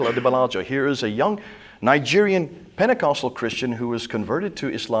about Michael Adebalajo. Here is a young Nigerian Pentecostal Christian who was converted to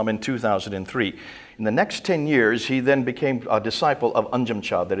Islam in 2003. In the next 10 years, he then became a disciple of Anjem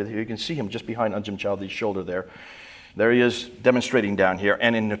Choud. You can see him just behind Anjem Choud's shoulder there. There he is demonstrating down here.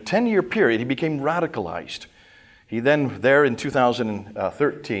 And in a 10-year period, he became radicalized. He then, there in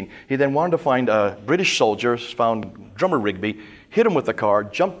 2013, he then wanted to find a British soldier, found Drummer Rigby, hit him with the car,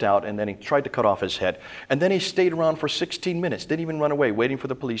 jumped out, and then he tried to cut off his head. And then he stayed around for 16 minutes, didn't even run away, waiting for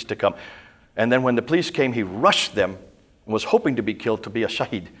the police to come. And then when the police came, he rushed them and was hoping to be killed, to be a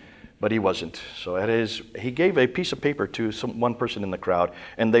shaheed, but he wasn't. So he gave a piece of paper to one person in the crowd,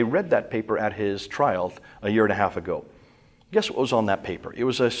 and they read that paper at his trial a year and a half ago. Guess what was on that paper? It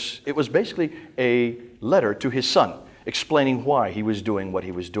was basically a letter to his son explaining why he was doing what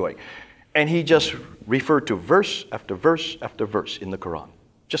he was doing. And he just referred to verse after verse after verse in the Quran,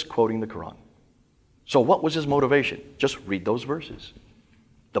 just quoting the Quran. So what was his motivation? Just read those verses.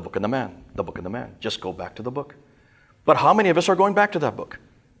 The book and the man, the book and the man. Just go back to the book. But how many of us are going back to that book?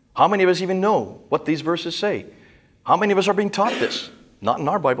 How many of us even know what these verses say? How many of us are being taught this? Not in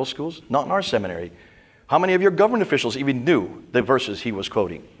our Bible schools, not in our seminary. How many of your government officials even knew the verses he was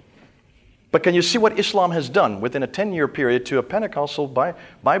quoting? But can you see what Islam has done within a 10-year period to a Pentecostal,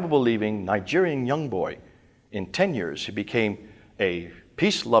 Bible-believing Nigerian young boy? In 10 years, he became a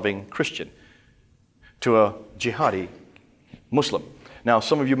peace-loving Christian to a jihadi Muslim. Now,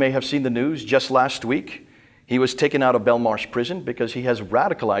 some of you may have seen the news just last week. He was taken out of Belmarsh prison because he has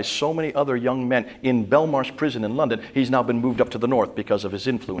radicalized so many other young men in Belmarsh prison in London. He's now been moved up to the north because of his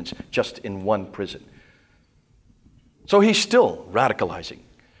influence just in one prison. So he's still radicalizing.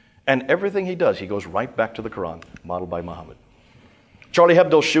 And everything he does, he goes right back to the Quran, modeled by Muhammad. Charlie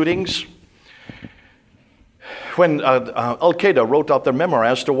Hebdo shootings. When Al-Qaeda wrote out their memoir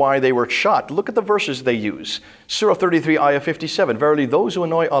as to why they were shot, look at the verses they use. Surah 33, Ayah 57. Verily, those who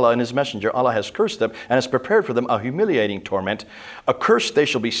annoy Allah and His Messenger, Allah has cursed them and has prepared for them a humiliating torment. Accursed they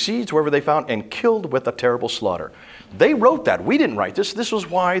shall be seized wherever they found and killed with a terrible slaughter. They wrote that. We didn't write this. This was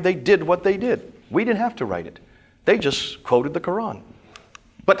why they did what they did. We didn't have to write it. They just quoted the Quran.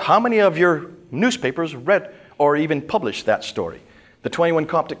 But how many of your newspapers read or even published that story? The 21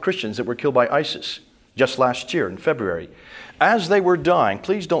 Coptic Christians that were killed by ISIS just last year in February. As they were dying,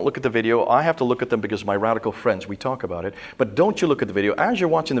 please don't look at the video. I have to look at them because my radical friends, we talk about it. But don't you look at the video. As you're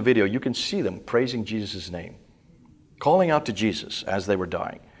watching the video, you can see them praising Jesus' name, calling out to Jesus as they were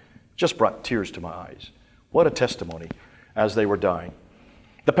dying. Just brought tears to my eyes. What a testimony as they were dying.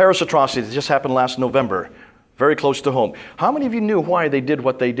 The Paris atrocity that just happened last November, very close to home. How many of you knew why they did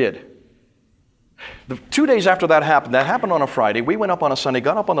what they did? 2 days after that happened on a Friday. We went up on a Sunday,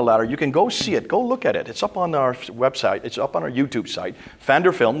 got up on the ladder. You can go see it. Go look at it. It's up on our website. It's up on our YouTube site.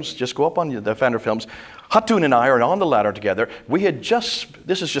 Fander Films. Just go up on the Fander Films. Hatun and I are on the ladder together.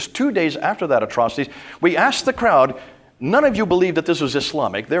 This is just 2 days after that atrocity. We asked the crowd, none of you believe that this was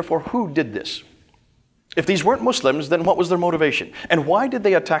Islamic. Therefore, who did this? If these weren't Muslims, then what was their motivation? And why did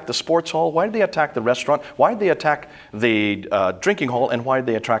they attack the sports hall? Why did they attack the restaurant? Why did they attack the drinking hall? And why did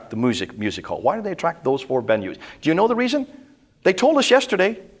they attack the music hall? Why did they attack those 4 venues? Do you know the reason? They told us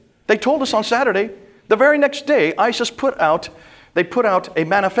yesterday. They told us on Saturday. The very next day, ISIS put out a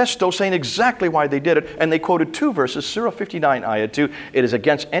manifesto saying exactly why they did it, and they quoted 2 verses, Surah 59, Ayah 2. It is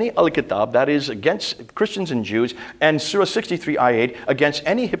against any al-Kitab, that is against Christians and Jews, and Surah 63, Ayah 8, against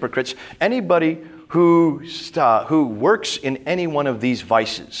any hypocrites, anybody who works in any one of these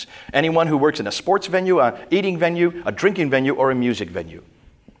vices. Anyone who works in a sports venue, an eating venue, a drinking venue, or a music venue.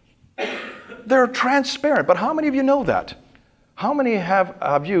 They're transparent, but how many of you know that? How many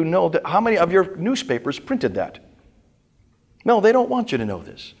of you know that? How many of your newspapers printed that? No, they don't want you to know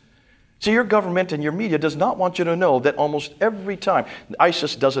this. See, your government and your media does not want you to know that almost every time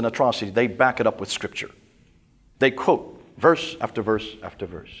ISIS does an atrocity, they back it up with scripture. They quote verse after verse after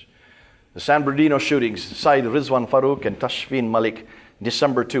verse. The San Bernardino shootings, Said Rizwan Farouk and Tashfin Malik,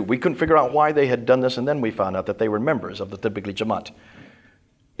 December 2. We couldn't figure out why they had done this, and then we found out that they were members of the Tablighi Jamaat,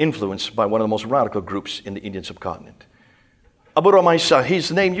 influenced by one of the most radical groups in the Indian subcontinent. Abu Ramaisa, his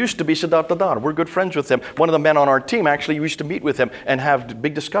name used to be Siddharth Dadar. We're good friends with him. One of the men on our team actually used to meet with him and have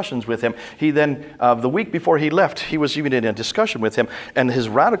big discussions with him. He then, the week before he left, he was even in a discussion with him and his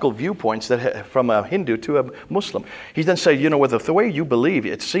radical viewpoints that from a Hindu to a Muslim. He then said, you know, with the way you believe,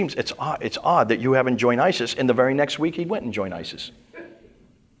 it seems it's odd that you haven't joined ISIS. And the very next week, he went and joined ISIS.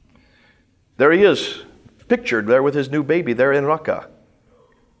 There he is, pictured there with his new baby there in Raqqa.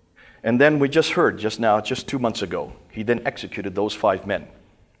 And then we just heard just 2 months ago, he then executed those 5 men.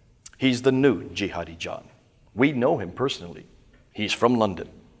 He's the new Jihadi John. We know him personally. He's from London.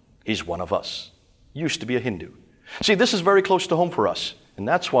 He's one of us. Used to be a Hindu. See, this is very close to home for us. And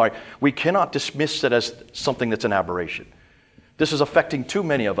that's why we cannot dismiss it as something that's an aberration. This is affecting too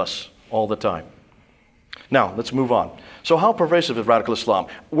many of us all the time. Now, let's move on. So how pervasive is radical Islam?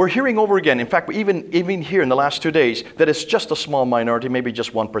 We're hearing over again, in fact, even here in the last 2 days, that it's just a small minority, maybe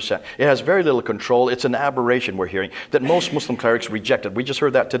just 1%. It has very little control. It's an aberration, we're hearing, that most Muslim clerics reject it. We just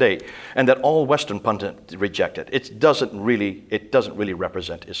heard that today. And that all Western pundits reject it. It doesn't really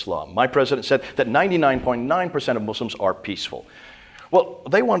represent Islam. My president said that 99.9% of Muslims are peaceful. Well,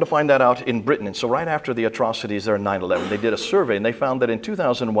 they wanted to find that out in Britain. And so right after the atrocities there in 9/11, they did a survey and they found that in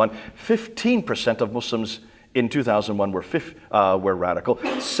 2001, 15% of Muslims in 2001 were radical,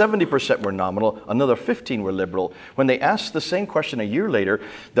 70% were nominal, another 15% were liberal. When they asked the same question a year later,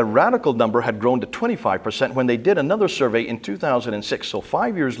 the radical number had grown to 25% when they did another survey in 2006. So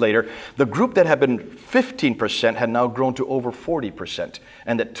 5 years later, the group that had been 15% had now grown to over 40%,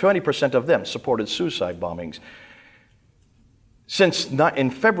 and that 20% of them supported suicide bombings. In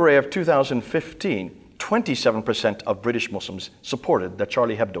February of 2015, 27% of British Muslims supported the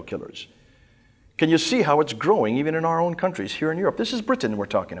Charlie Hebdo killers. Can you see how it's growing even in our own countries here in Europe? This is Britain we're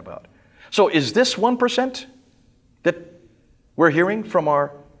talking about. So is this 1% that we're hearing from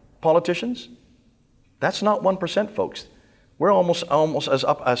our politicians? That's not 1%, folks. We're almost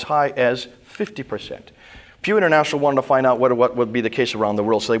as high as 50%. Pew International wanted to find out what would be the case around the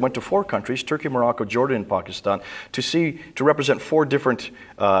world, so they went to 4 countries, Turkey, Morocco, Jordan, and Pakistan, to represent 4 different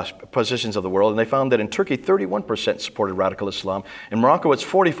positions of the world. And they found that in Turkey, 31% supported radical Islam. In Morocco, it's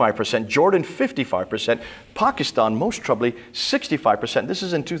 45%. Jordan, 55%. Pakistan, most troubling, 65%. This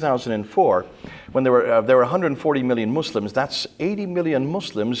is in 2004, when there were 140 million Muslims. That's 80 million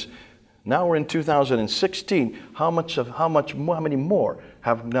Muslims. Now we're in 2016. How many more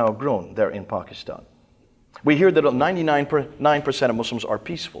have now grown there in Pakistan? We hear that 99% of Muslims are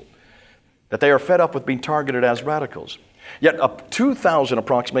peaceful, that they are fed up with being targeted as radicals. Yet 2,000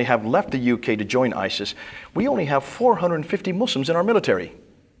 approximately have left the UK to join ISIS. We only have 450 Muslims in our military.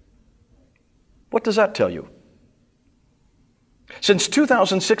 What does that tell you? Since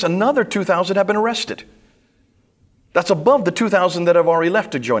 2006, another 2,000 have been arrested. That's above the 2,000 that have already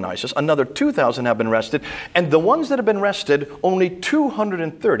left to join ISIS. Another 2,000 have been arrested. And the ones that have been arrested, only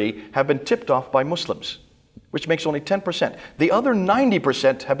 230 have been tipped off by Muslims, which makes only 10%. The other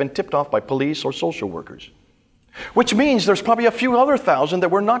 90% have been tipped off by police or social workers, which means there's probably a few other thousand that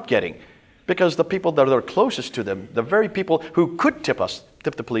we're not getting, because the people that are closest to them, the very people who could tip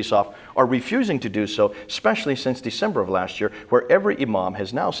the police off, are refusing to do so, especially since December of last year, where every imam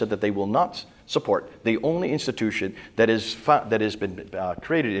has now said that they will not support the only institution that has been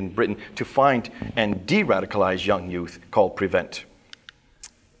created in Britain to find and de-radicalize young youth, called Prevent.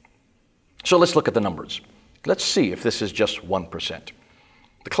 So let's look at the numbers. Let's see if this is just 1%.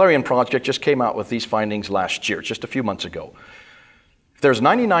 The Clarion Project just came out with these findings last year, just a few months ago. There's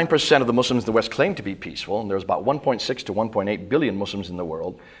 99% of the Muslims in the West claim to be peaceful, and there's about 1.6 to 1.8 billion Muslims in the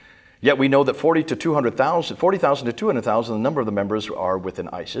world. Yet we know that 40,000 to 200,000, the number of the members are within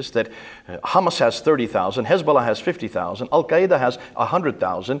ISIS, that Hamas has 30,000, Hezbollah has 50,000, Al-Qaeda has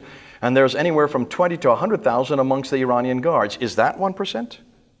 100,000, and there's anywhere from 20 to 100,000 amongst the Iranian Guards. Is that 1%?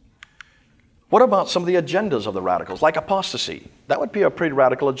 What about some of the agendas of the radicals, like apostasy? That would be a pretty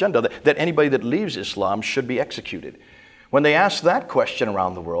radical agenda, that anybody that leaves Islam should be executed. When they asked that question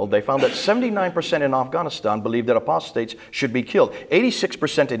around the world, they found that 79% in Afghanistan believed that apostates should be killed.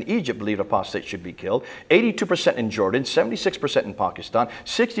 86% in Egypt believed apostates should be killed. 82% in Jordan, 76% in Pakistan,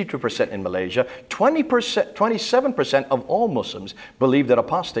 62% in Malaysia. 27% of all Muslims believe that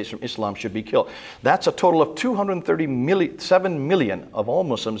apostates from Islam should be killed. That's a total of 237 million of all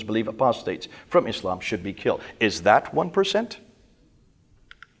Muslims believe apostates from Islam should be killed. Is that 1%?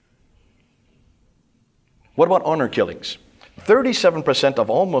 What about honor killings? 37% of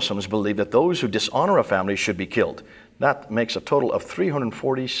all Muslims believe that those who dishonor a family should be killed. That makes a total of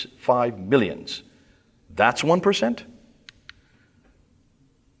 345 millions. That's 1%?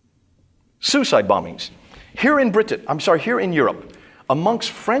 Suicide bombings. Here in Europe,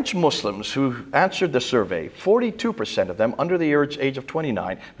 amongst French Muslims who answered the survey, 42% of them under the age of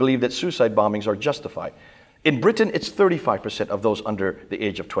 29 believe that suicide bombings are justified. In Britain, it's 35% of those under the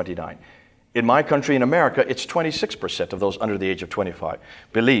age of 29. In my country, in America, it's 26% of those under the age of 25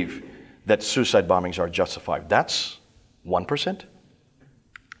 believe that suicide bombings are justified. That's 1%?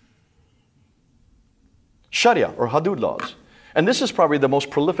 Sharia, or Hudud laws. And this is probably the most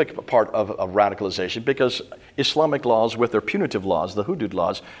prolific part of radicalization, because Islamic laws with their punitive laws, the Hudud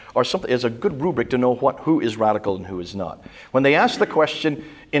laws, is a good rubric to know who is radical and who is not. When they asked the question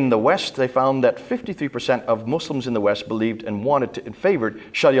in the West, they found that 53% of Muslims in the West believed and favored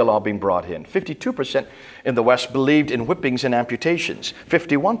Sharia law being brought in. 52% in the West believed in whippings and amputations.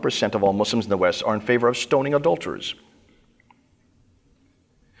 51% of all Muslims in the West are in favor of stoning adulterers.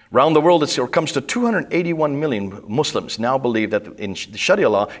 Around the world, it comes to 281 million Muslims now believe that in Sharia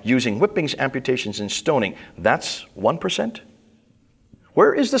law, using whippings, amputations, and stoning, that's 1%?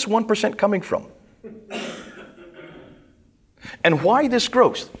 Where is this 1% coming from? And why this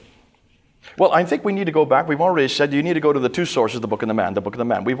growth? Well, I think we need to go back. We've already said you need to go to the 2 sources, the Book and the Man, the Book and the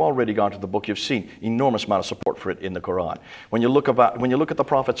Man. We've already gone to the book. You've seen enormous amount of support for it in the Quran. When you look at the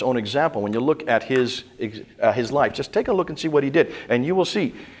Prophet's own example, when you look at his life, just take a look and see what he did, and you will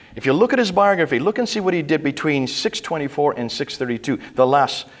see. If you look at his biography, look and see what he did between 624 and 632, the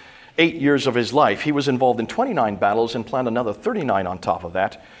last 8 years of his life. He was involved in 29 battles and planned another 39 on top of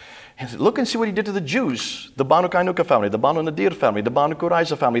that. Look and see what he did to the Jews, the Banu Kainuka family, the Banu Nadir family, the Banu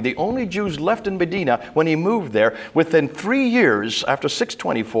Qurayza family, the only Jews left in Medina when he moved there. Within 3 years, after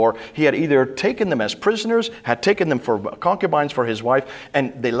 624, he had either taken them as prisoners, had taken them for concubines for his wife,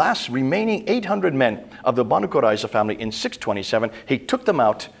 and the last remaining 800 men of the Banu Qurayza family in 627, he took them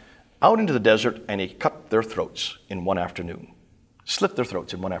out into the desert, and he cut their throats in one afternoon. Slit their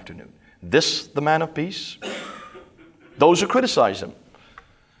throats in one afternoon. This, the man of peace? Those who criticize him.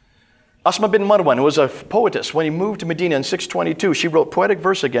 Asma bin Marwan, who was a poetess, when he moved to Medina in 622, she wrote poetic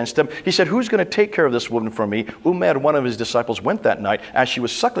verse against him. He said, "Who's going to take care of this woman for me?" Umair, one of his disciples, went that night. As she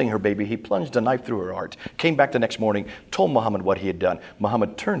was suckling her baby, he plunged a knife through her heart, came back the next morning, told Muhammad what he had done.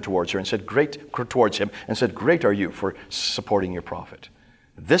 Muhammad turned towards her and said, towards him and said, "Great are you for supporting your prophet."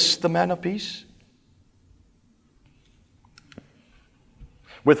 This the man of peace?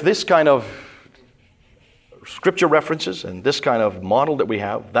 With this kind of scripture references and this kind of model that we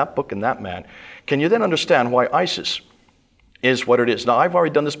have, that book and that man, can you then understand why ISIS is what it is? Now, I've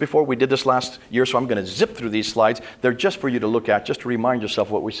already done this before. We did this last year, so I'm going to zip through these slides. They're just for you to look at, just to remind yourself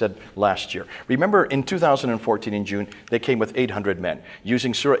what we said last year. Remember, in 2014, in June, they came with 800 men,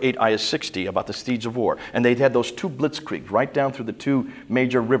 using Surah 8, Ayah 60, about the steeds of war. And they had those two blitzkrieg right down through the two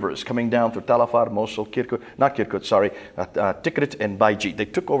major rivers, coming down through Talafar, Mosul, Tikrit, and Baiji. They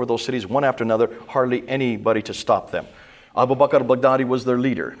took over those cities one after another, hardly anybody to stop them. Abu Bakr al-Baghdadi was their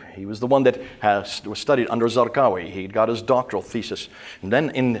leader. He was the one that was studied under Zarqawi. He got his doctoral thesis. And then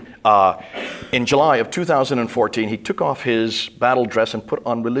in July of 2014, he took off his battle dress and put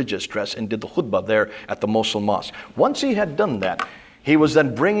on religious dress and did the khutbah there at the Mosul Mosque. Once he had done that, he was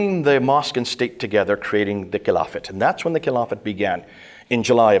then bringing the mosque and state together, creating the Caliphate. And that's when the Caliphate began in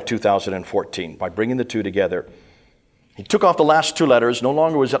July of 2014, by bringing the two together. He took off the last two letters. No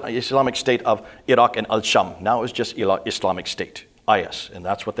longer was it Islamic State of Iraq and Al-Sham. Now it's just Islamic State, IS. And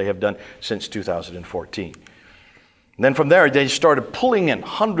that's what they have done since 2014. And then from there, they started pulling in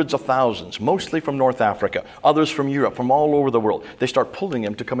hundreds of thousands, mostly from North Africa, others from Europe, from all over the world. They start pulling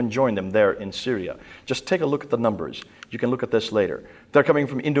them to come and join them there in Syria. Just take a look at the numbers. You can look at this later. They're coming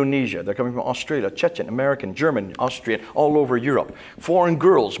from Indonesia. They're coming from Australia, Chechen, American, German, Austrian, all over Europe. Foreign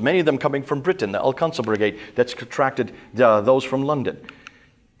girls, many of them coming from Britain, the Al-Qansa Brigade that's attracted those from London.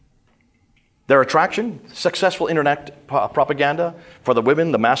 Their attraction, successful internet propaganda for the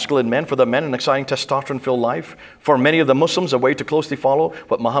women, the masculine men, for the men, an exciting testosterone-filled life. For many of the Muslims, a way to closely follow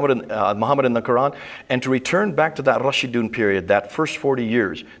what Muhammad in the Quran, and to return back to that Rashidun period, that first 40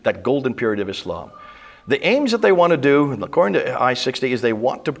 years, that golden period of Islam. The aims that they want to do, according to I-60, is they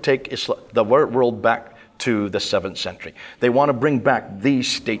want to take the world back to the 7th century. They want to bring back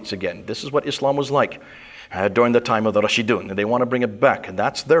these states again. This is what Islam was like during the time of the Rashidun, and they want to bring it back. And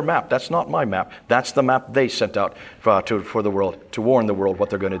that's their map. That's not my map. That's the map they sent out for the world, to warn the world what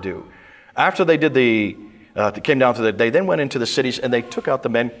they're going to do. After they did came down to they then went into the cities and they took out the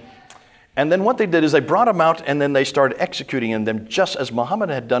men. And then what they did is they brought them out and then they started executing them, just as Muhammad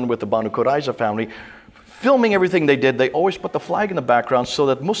had done with the Banu Qurayza family. Filming everything they did, they always put the flag in the background so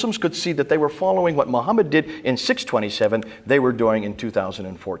that Muslims could see that they were following what Muhammad did in 627, they were doing in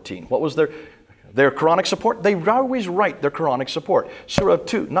 2014. What was their Quranic support? They always write their Quranic support. Surah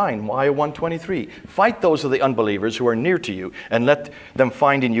 9, Ayah 123. Fight those of the unbelievers who are near to you, and let them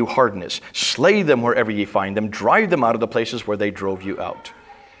find in you hardness. Slay them wherever ye find them. Drive them out of the places where they drove you out.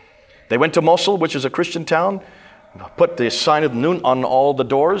 They went to Mosul, which is a Christian town, put the sign of Nun on all the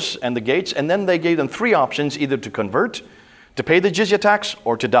doors and the gates, and then they gave them three options: either to convert, to pay the jizya tax,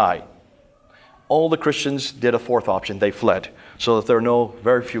 or to die. All the Christians did a fourth option. They fled, so that there are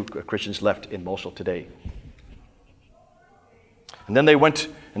very few Christians left in Mosul today. And then they went,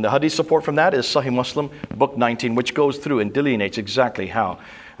 and the hadith support from that is Sahih Muslim, book 19, which goes through and delineates exactly how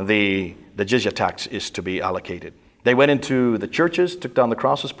the jizya tax is to be allocated. They went into the churches, took down the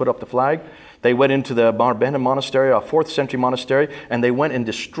crosses, put up the flag. They went into the Marbehna monastery, a 4th century monastery, and they went and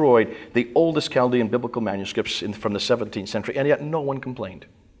destroyed the oldest Chaldean biblical manuscripts from the 17th century, and yet no one complained.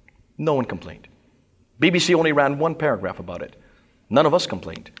 No one complained. BBC only ran one paragraph about it. None of us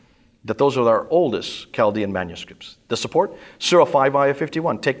complained that those are our oldest Chaldean manuscripts. The support? Surah 5, Ayah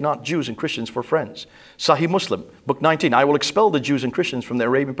 51. Take not Jews and Christians for friends. Sahih Muslim, book 19. I will expel the Jews and Christians from the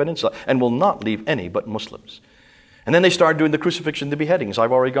Arabian Peninsula and will not leave any but Muslims. And then they started doing the crucifixion, the beheadings.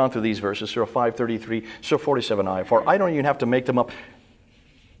 I've already gone through these verses, Surah 5:33, Surah 47, Ayah 4. I don't even have to make them up.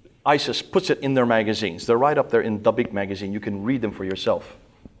 ISIS puts it in their magazines. They're right up there in the big magazine. You can read them for yourself.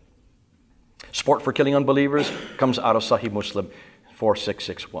 Support for killing unbelievers comes out of Sahih Muslim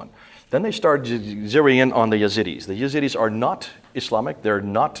 4661. Then they started zeroing in on the Yazidis. The Yazidis are not Islamic. They're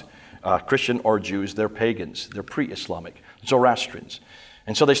not Christian or Jews. They're pagans. They're pre-Islamic, Zoroastrians.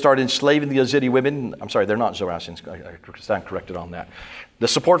 And so they started enslaving the Yazidi women. I'm sorry, they're not Zoroastrians. I stand corrected on that. The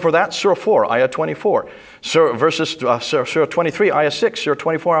support for that, Surah 4, Ayah 24. Surah 23, Ayah 6. Surah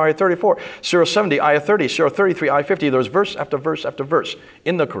 24, Ayah 34. Surah 70, Ayah 30. Surah 33, Ayah 50. There's verse after verse after verse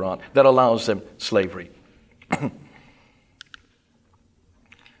in the Quran that allows them slavery.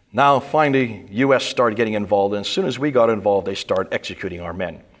 Now, finally, U.S. started getting involved. And as soon as we got involved, they started executing our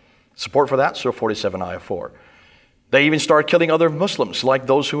men. Support for that, Surah 47, Ayah 4. They even started killing other Muslims, like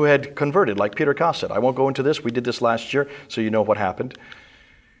those who had converted, like Peter Cassett. I won't go into this. We did this last year, so you know what happened.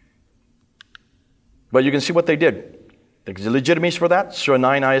 But you can see what they did. The legitimacy for that, Surah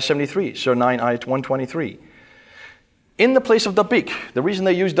 9, Ayah 73, Surah 9, Ayah 123. In the place of Dabiq, the reason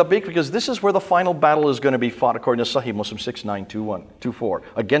they use Dabiq, because this is where the final battle is going to be fought according to Sahih Muslim 6924,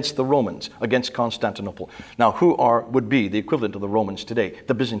 against the Romans, against Constantinople. Now, who would be the equivalent of the Romans today,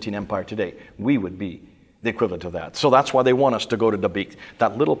 the Byzantine Empire today? We would be the equivalent of that. So that's why they want us to go to Dabiq.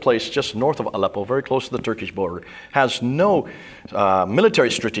 That little place just north of Aleppo, very close to the Turkish border, has no military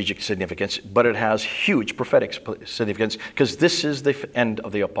strategic significance, but it has huge prophetic significance, because this is the end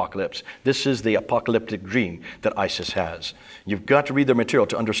of the apocalypse. This is the apocalyptic dream that ISIS has. You've got to read their material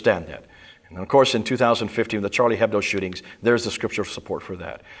to understand that. And of course, in 2015, the Charlie Hebdo shootings, there's the scriptural support for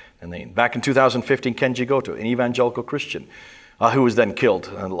that. And then back in 2015, Kenji Goto, an evangelical Christian, who was then killed,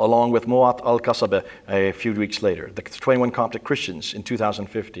 along with Mu'at al-Qasaba a few weeks later. The 21 Coptic Christians in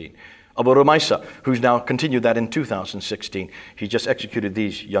 2015. Abu Rumaisa, who's now continued that in 2016. He just executed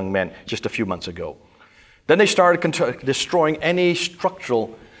these young men just a few months ago. Then they started destroying any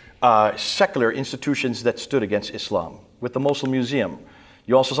structural secular institutions that stood against Islam. With the Mosul Museum.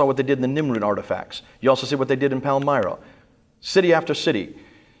 You also saw what they did in the Nimrud artifacts. You also see what they did in Palmyra. City after city.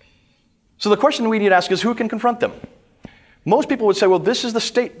 So the question we need to ask is, who can confront them? Most people would say, well, this is the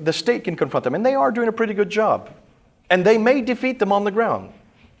state. The state can confront them. And they are doing a pretty good job. And they may defeat them on the ground.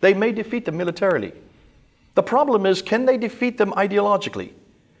 They may defeat them militarily. The problem is, can they defeat them ideologically?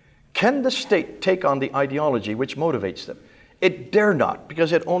 Can the state take on the ideology which motivates them? It dare not,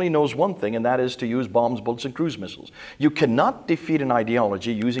 because it only knows one thing, and that is to use bombs, bullets, and cruise missiles. You cannot defeat an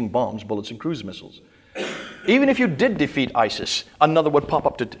ideology using bombs, bullets, and cruise missiles. Even if you did defeat ISIS, another would pop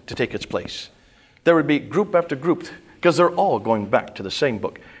up to take its place. There would be group after group, because they're all going back to the same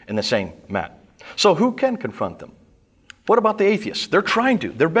book and the same mat. So who can confront them? What about the atheists? They're trying to,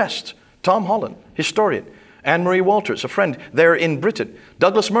 their best. Tom Holland, historian. Anne-Marie Walters, a friend there in Britain.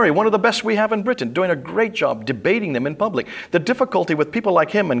 Douglas Murray, one of the best we have in Britain, doing a great job debating them in public. The difficulty with people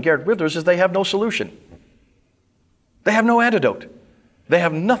like him and Garrett Withers is they have no solution. They have no antidote. They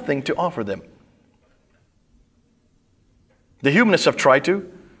have nothing to offer them. The humanists have tried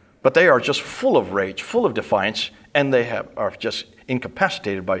to, but they are just full of rage, full of defiance, and they are just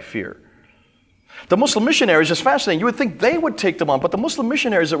incapacitated by fear. The Muslim missionaries is fascinating. You would think they would take them on, but the Muslim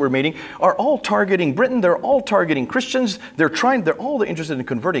missionaries that we're meeting are all targeting Britain. They're all targeting Christians. They're all interested in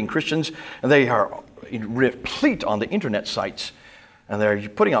converting Christians, and they are replete on the internet sites. And they're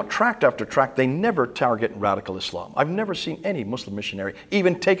putting out tract after tract. They never target radical Islam. I've never seen any Muslim missionary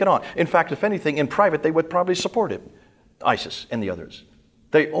even take it on. In fact, if anything, in private, they would probably support it, ISIS and the others.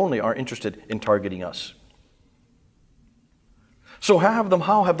 They only are interested in targeting us. So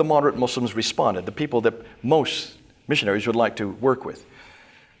how have the moderate Muslims responded, the people that most missionaries would like to work with?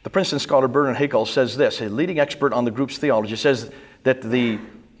 The Princeton scholar Bernard Haeckel says this, a leading expert on the group's theology, says that the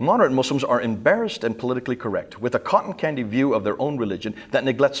moderate Muslims are embarrassed and politically correct, with a cotton candy view of their own religion that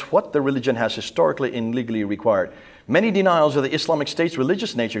neglects what the religion has historically and legally required. Many denials of the Islamic State's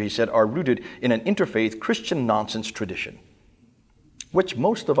religious nature, he said, are rooted in an interfaith Christian nonsense tradition, which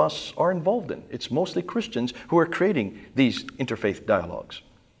most of us are involved in. It's mostly Christians who are creating these interfaith dialogues.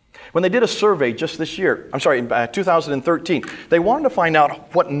 When they did a survey just this year, in 2013, they wanted to find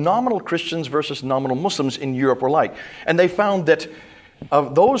out what nominal Christians versus nominal Muslims in Europe were like. And they found that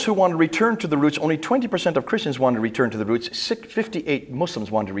of those who wanted to return to the roots, only 20% of Christians wanted to return to the roots, 58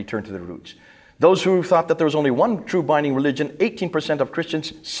 Muslims wanted to return to the roots. Those who thought that there was only one true binding religion, 18% of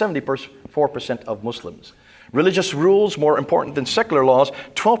Christians, 74% of Muslims. Religious rules more important than secular laws,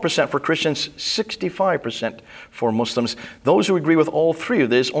 12% for Christians, 65% for Muslims. Those who agree with all three of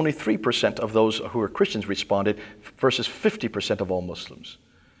these, only 3% of those who are Christians responded versus 50% of all Muslims.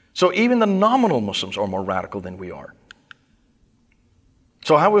 So even the nominal Muslims are more radical than we are.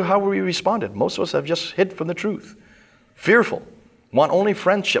 So how have we responded? Most of us have just hid from the truth. Fearful, want only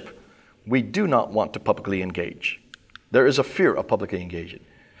friendship. We do not want to publicly engage. There is a fear of publicly engaging.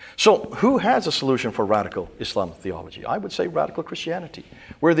 So who has a solution for radical Islamic theology? I would say radical Christianity.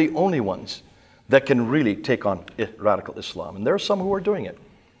 We're the only ones that can really take on radical Islam. And there are some who are doing it.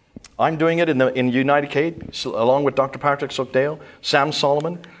 I'm doing it in United Kingdom, along with Dr. Patrick Sookdale, Sam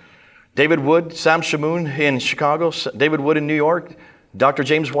Solomon, David Wood, Sam Shamoon in Chicago, David Wood in New York, Dr.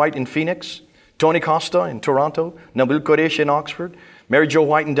 James White in Phoenix, Tony Costa in Toronto, Nabil Qureshi in Oxford, Mary Jo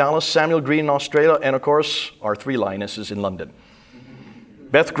White in Dallas, Samuel Green in Australia, and of course, our three lionesses in London.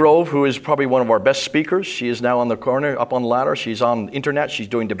 Beth Grove, who is probably one of our best speakers, she is now on the corner, up on the ladder. She's on the internet. She's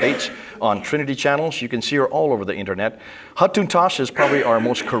doing debates on Trinity channels. You can see her all over the internet. Hatun Tash is probably our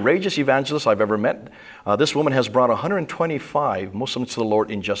most courageous evangelist I've ever met. This woman has brought 125 Muslims to the Lord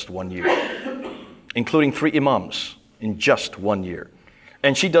in just 1 year, including 3 imams in just 1 year.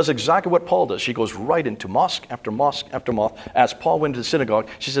 And she does exactly what Paul does. She goes right into mosque after mosque after mosque. As Paul went to the synagogue,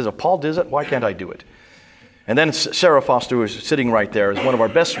 she says, if Paul does it, why can't I do it? And then Sarah Foster, who is sitting right there, is one of our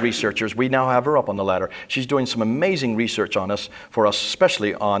best researchers. We now have her up on the ladder. She's doing some amazing research on us, for us,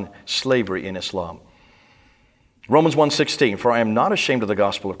 especially on slavery in Islam. Romans 1:16, for I am not ashamed of the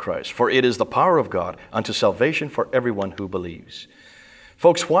gospel of Christ, for it is the power of God unto salvation for everyone who believes.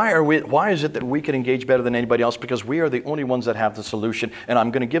 Folks, why is it that we can engage better than anybody else? Because we are the only ones that have the solution, and I'm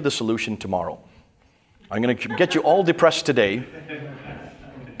going to give the solution tomorrow. I'm going to get you all depressed today.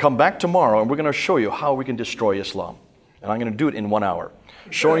 Come back tomorrow and we're going to show you how we can destroy Islam. And I'm going to do it in 1 hour,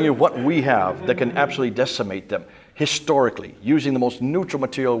 showing you what we have that can absolutely decimate them historically, using the most neutral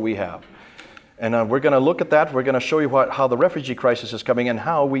material we have. And we're going to look at that. We're going to show you how the refugee crisis is coming and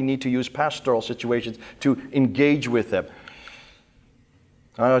how we need to use pastoral situations to engage with them.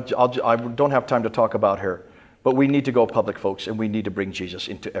 I don't have time to talk about her, but we need to go public, folks, and we need to bring Jesus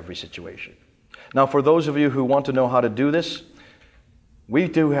into every situation. Now, for those of you who want to know how to do this, we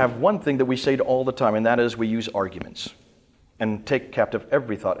do have one thing that we say all the time, and that is we use arguments and take captive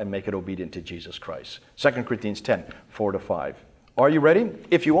every thought and make it obedient to Jesus Christ. 2 Corinthians 10, 4-5. Are you ready?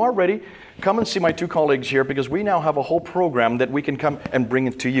 If you are ready, come and see my 2 colleagues here, because we now have a whole program that we can come and bring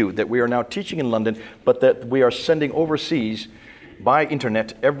it to you, that we are now teaching in London, but that we are sending overseas by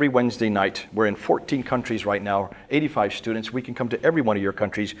internet every Wednesday night. We're in 14 countries right now, 85 students. We can come to every one of your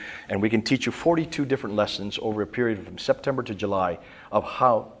countries and we can teach you 42 different lessons over a period from September to July of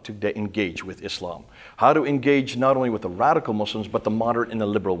how to engage with Islam. How to engage not only with the radical Muslims, but the moderate and the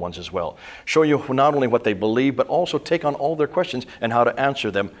liberal ones as well. Show you not only what they believe, but also take on all their questions and how to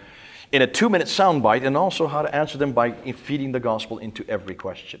answer them in a 2-minute soundbite, and also how to answer them by feeding the gospel into every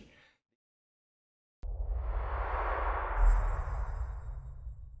question.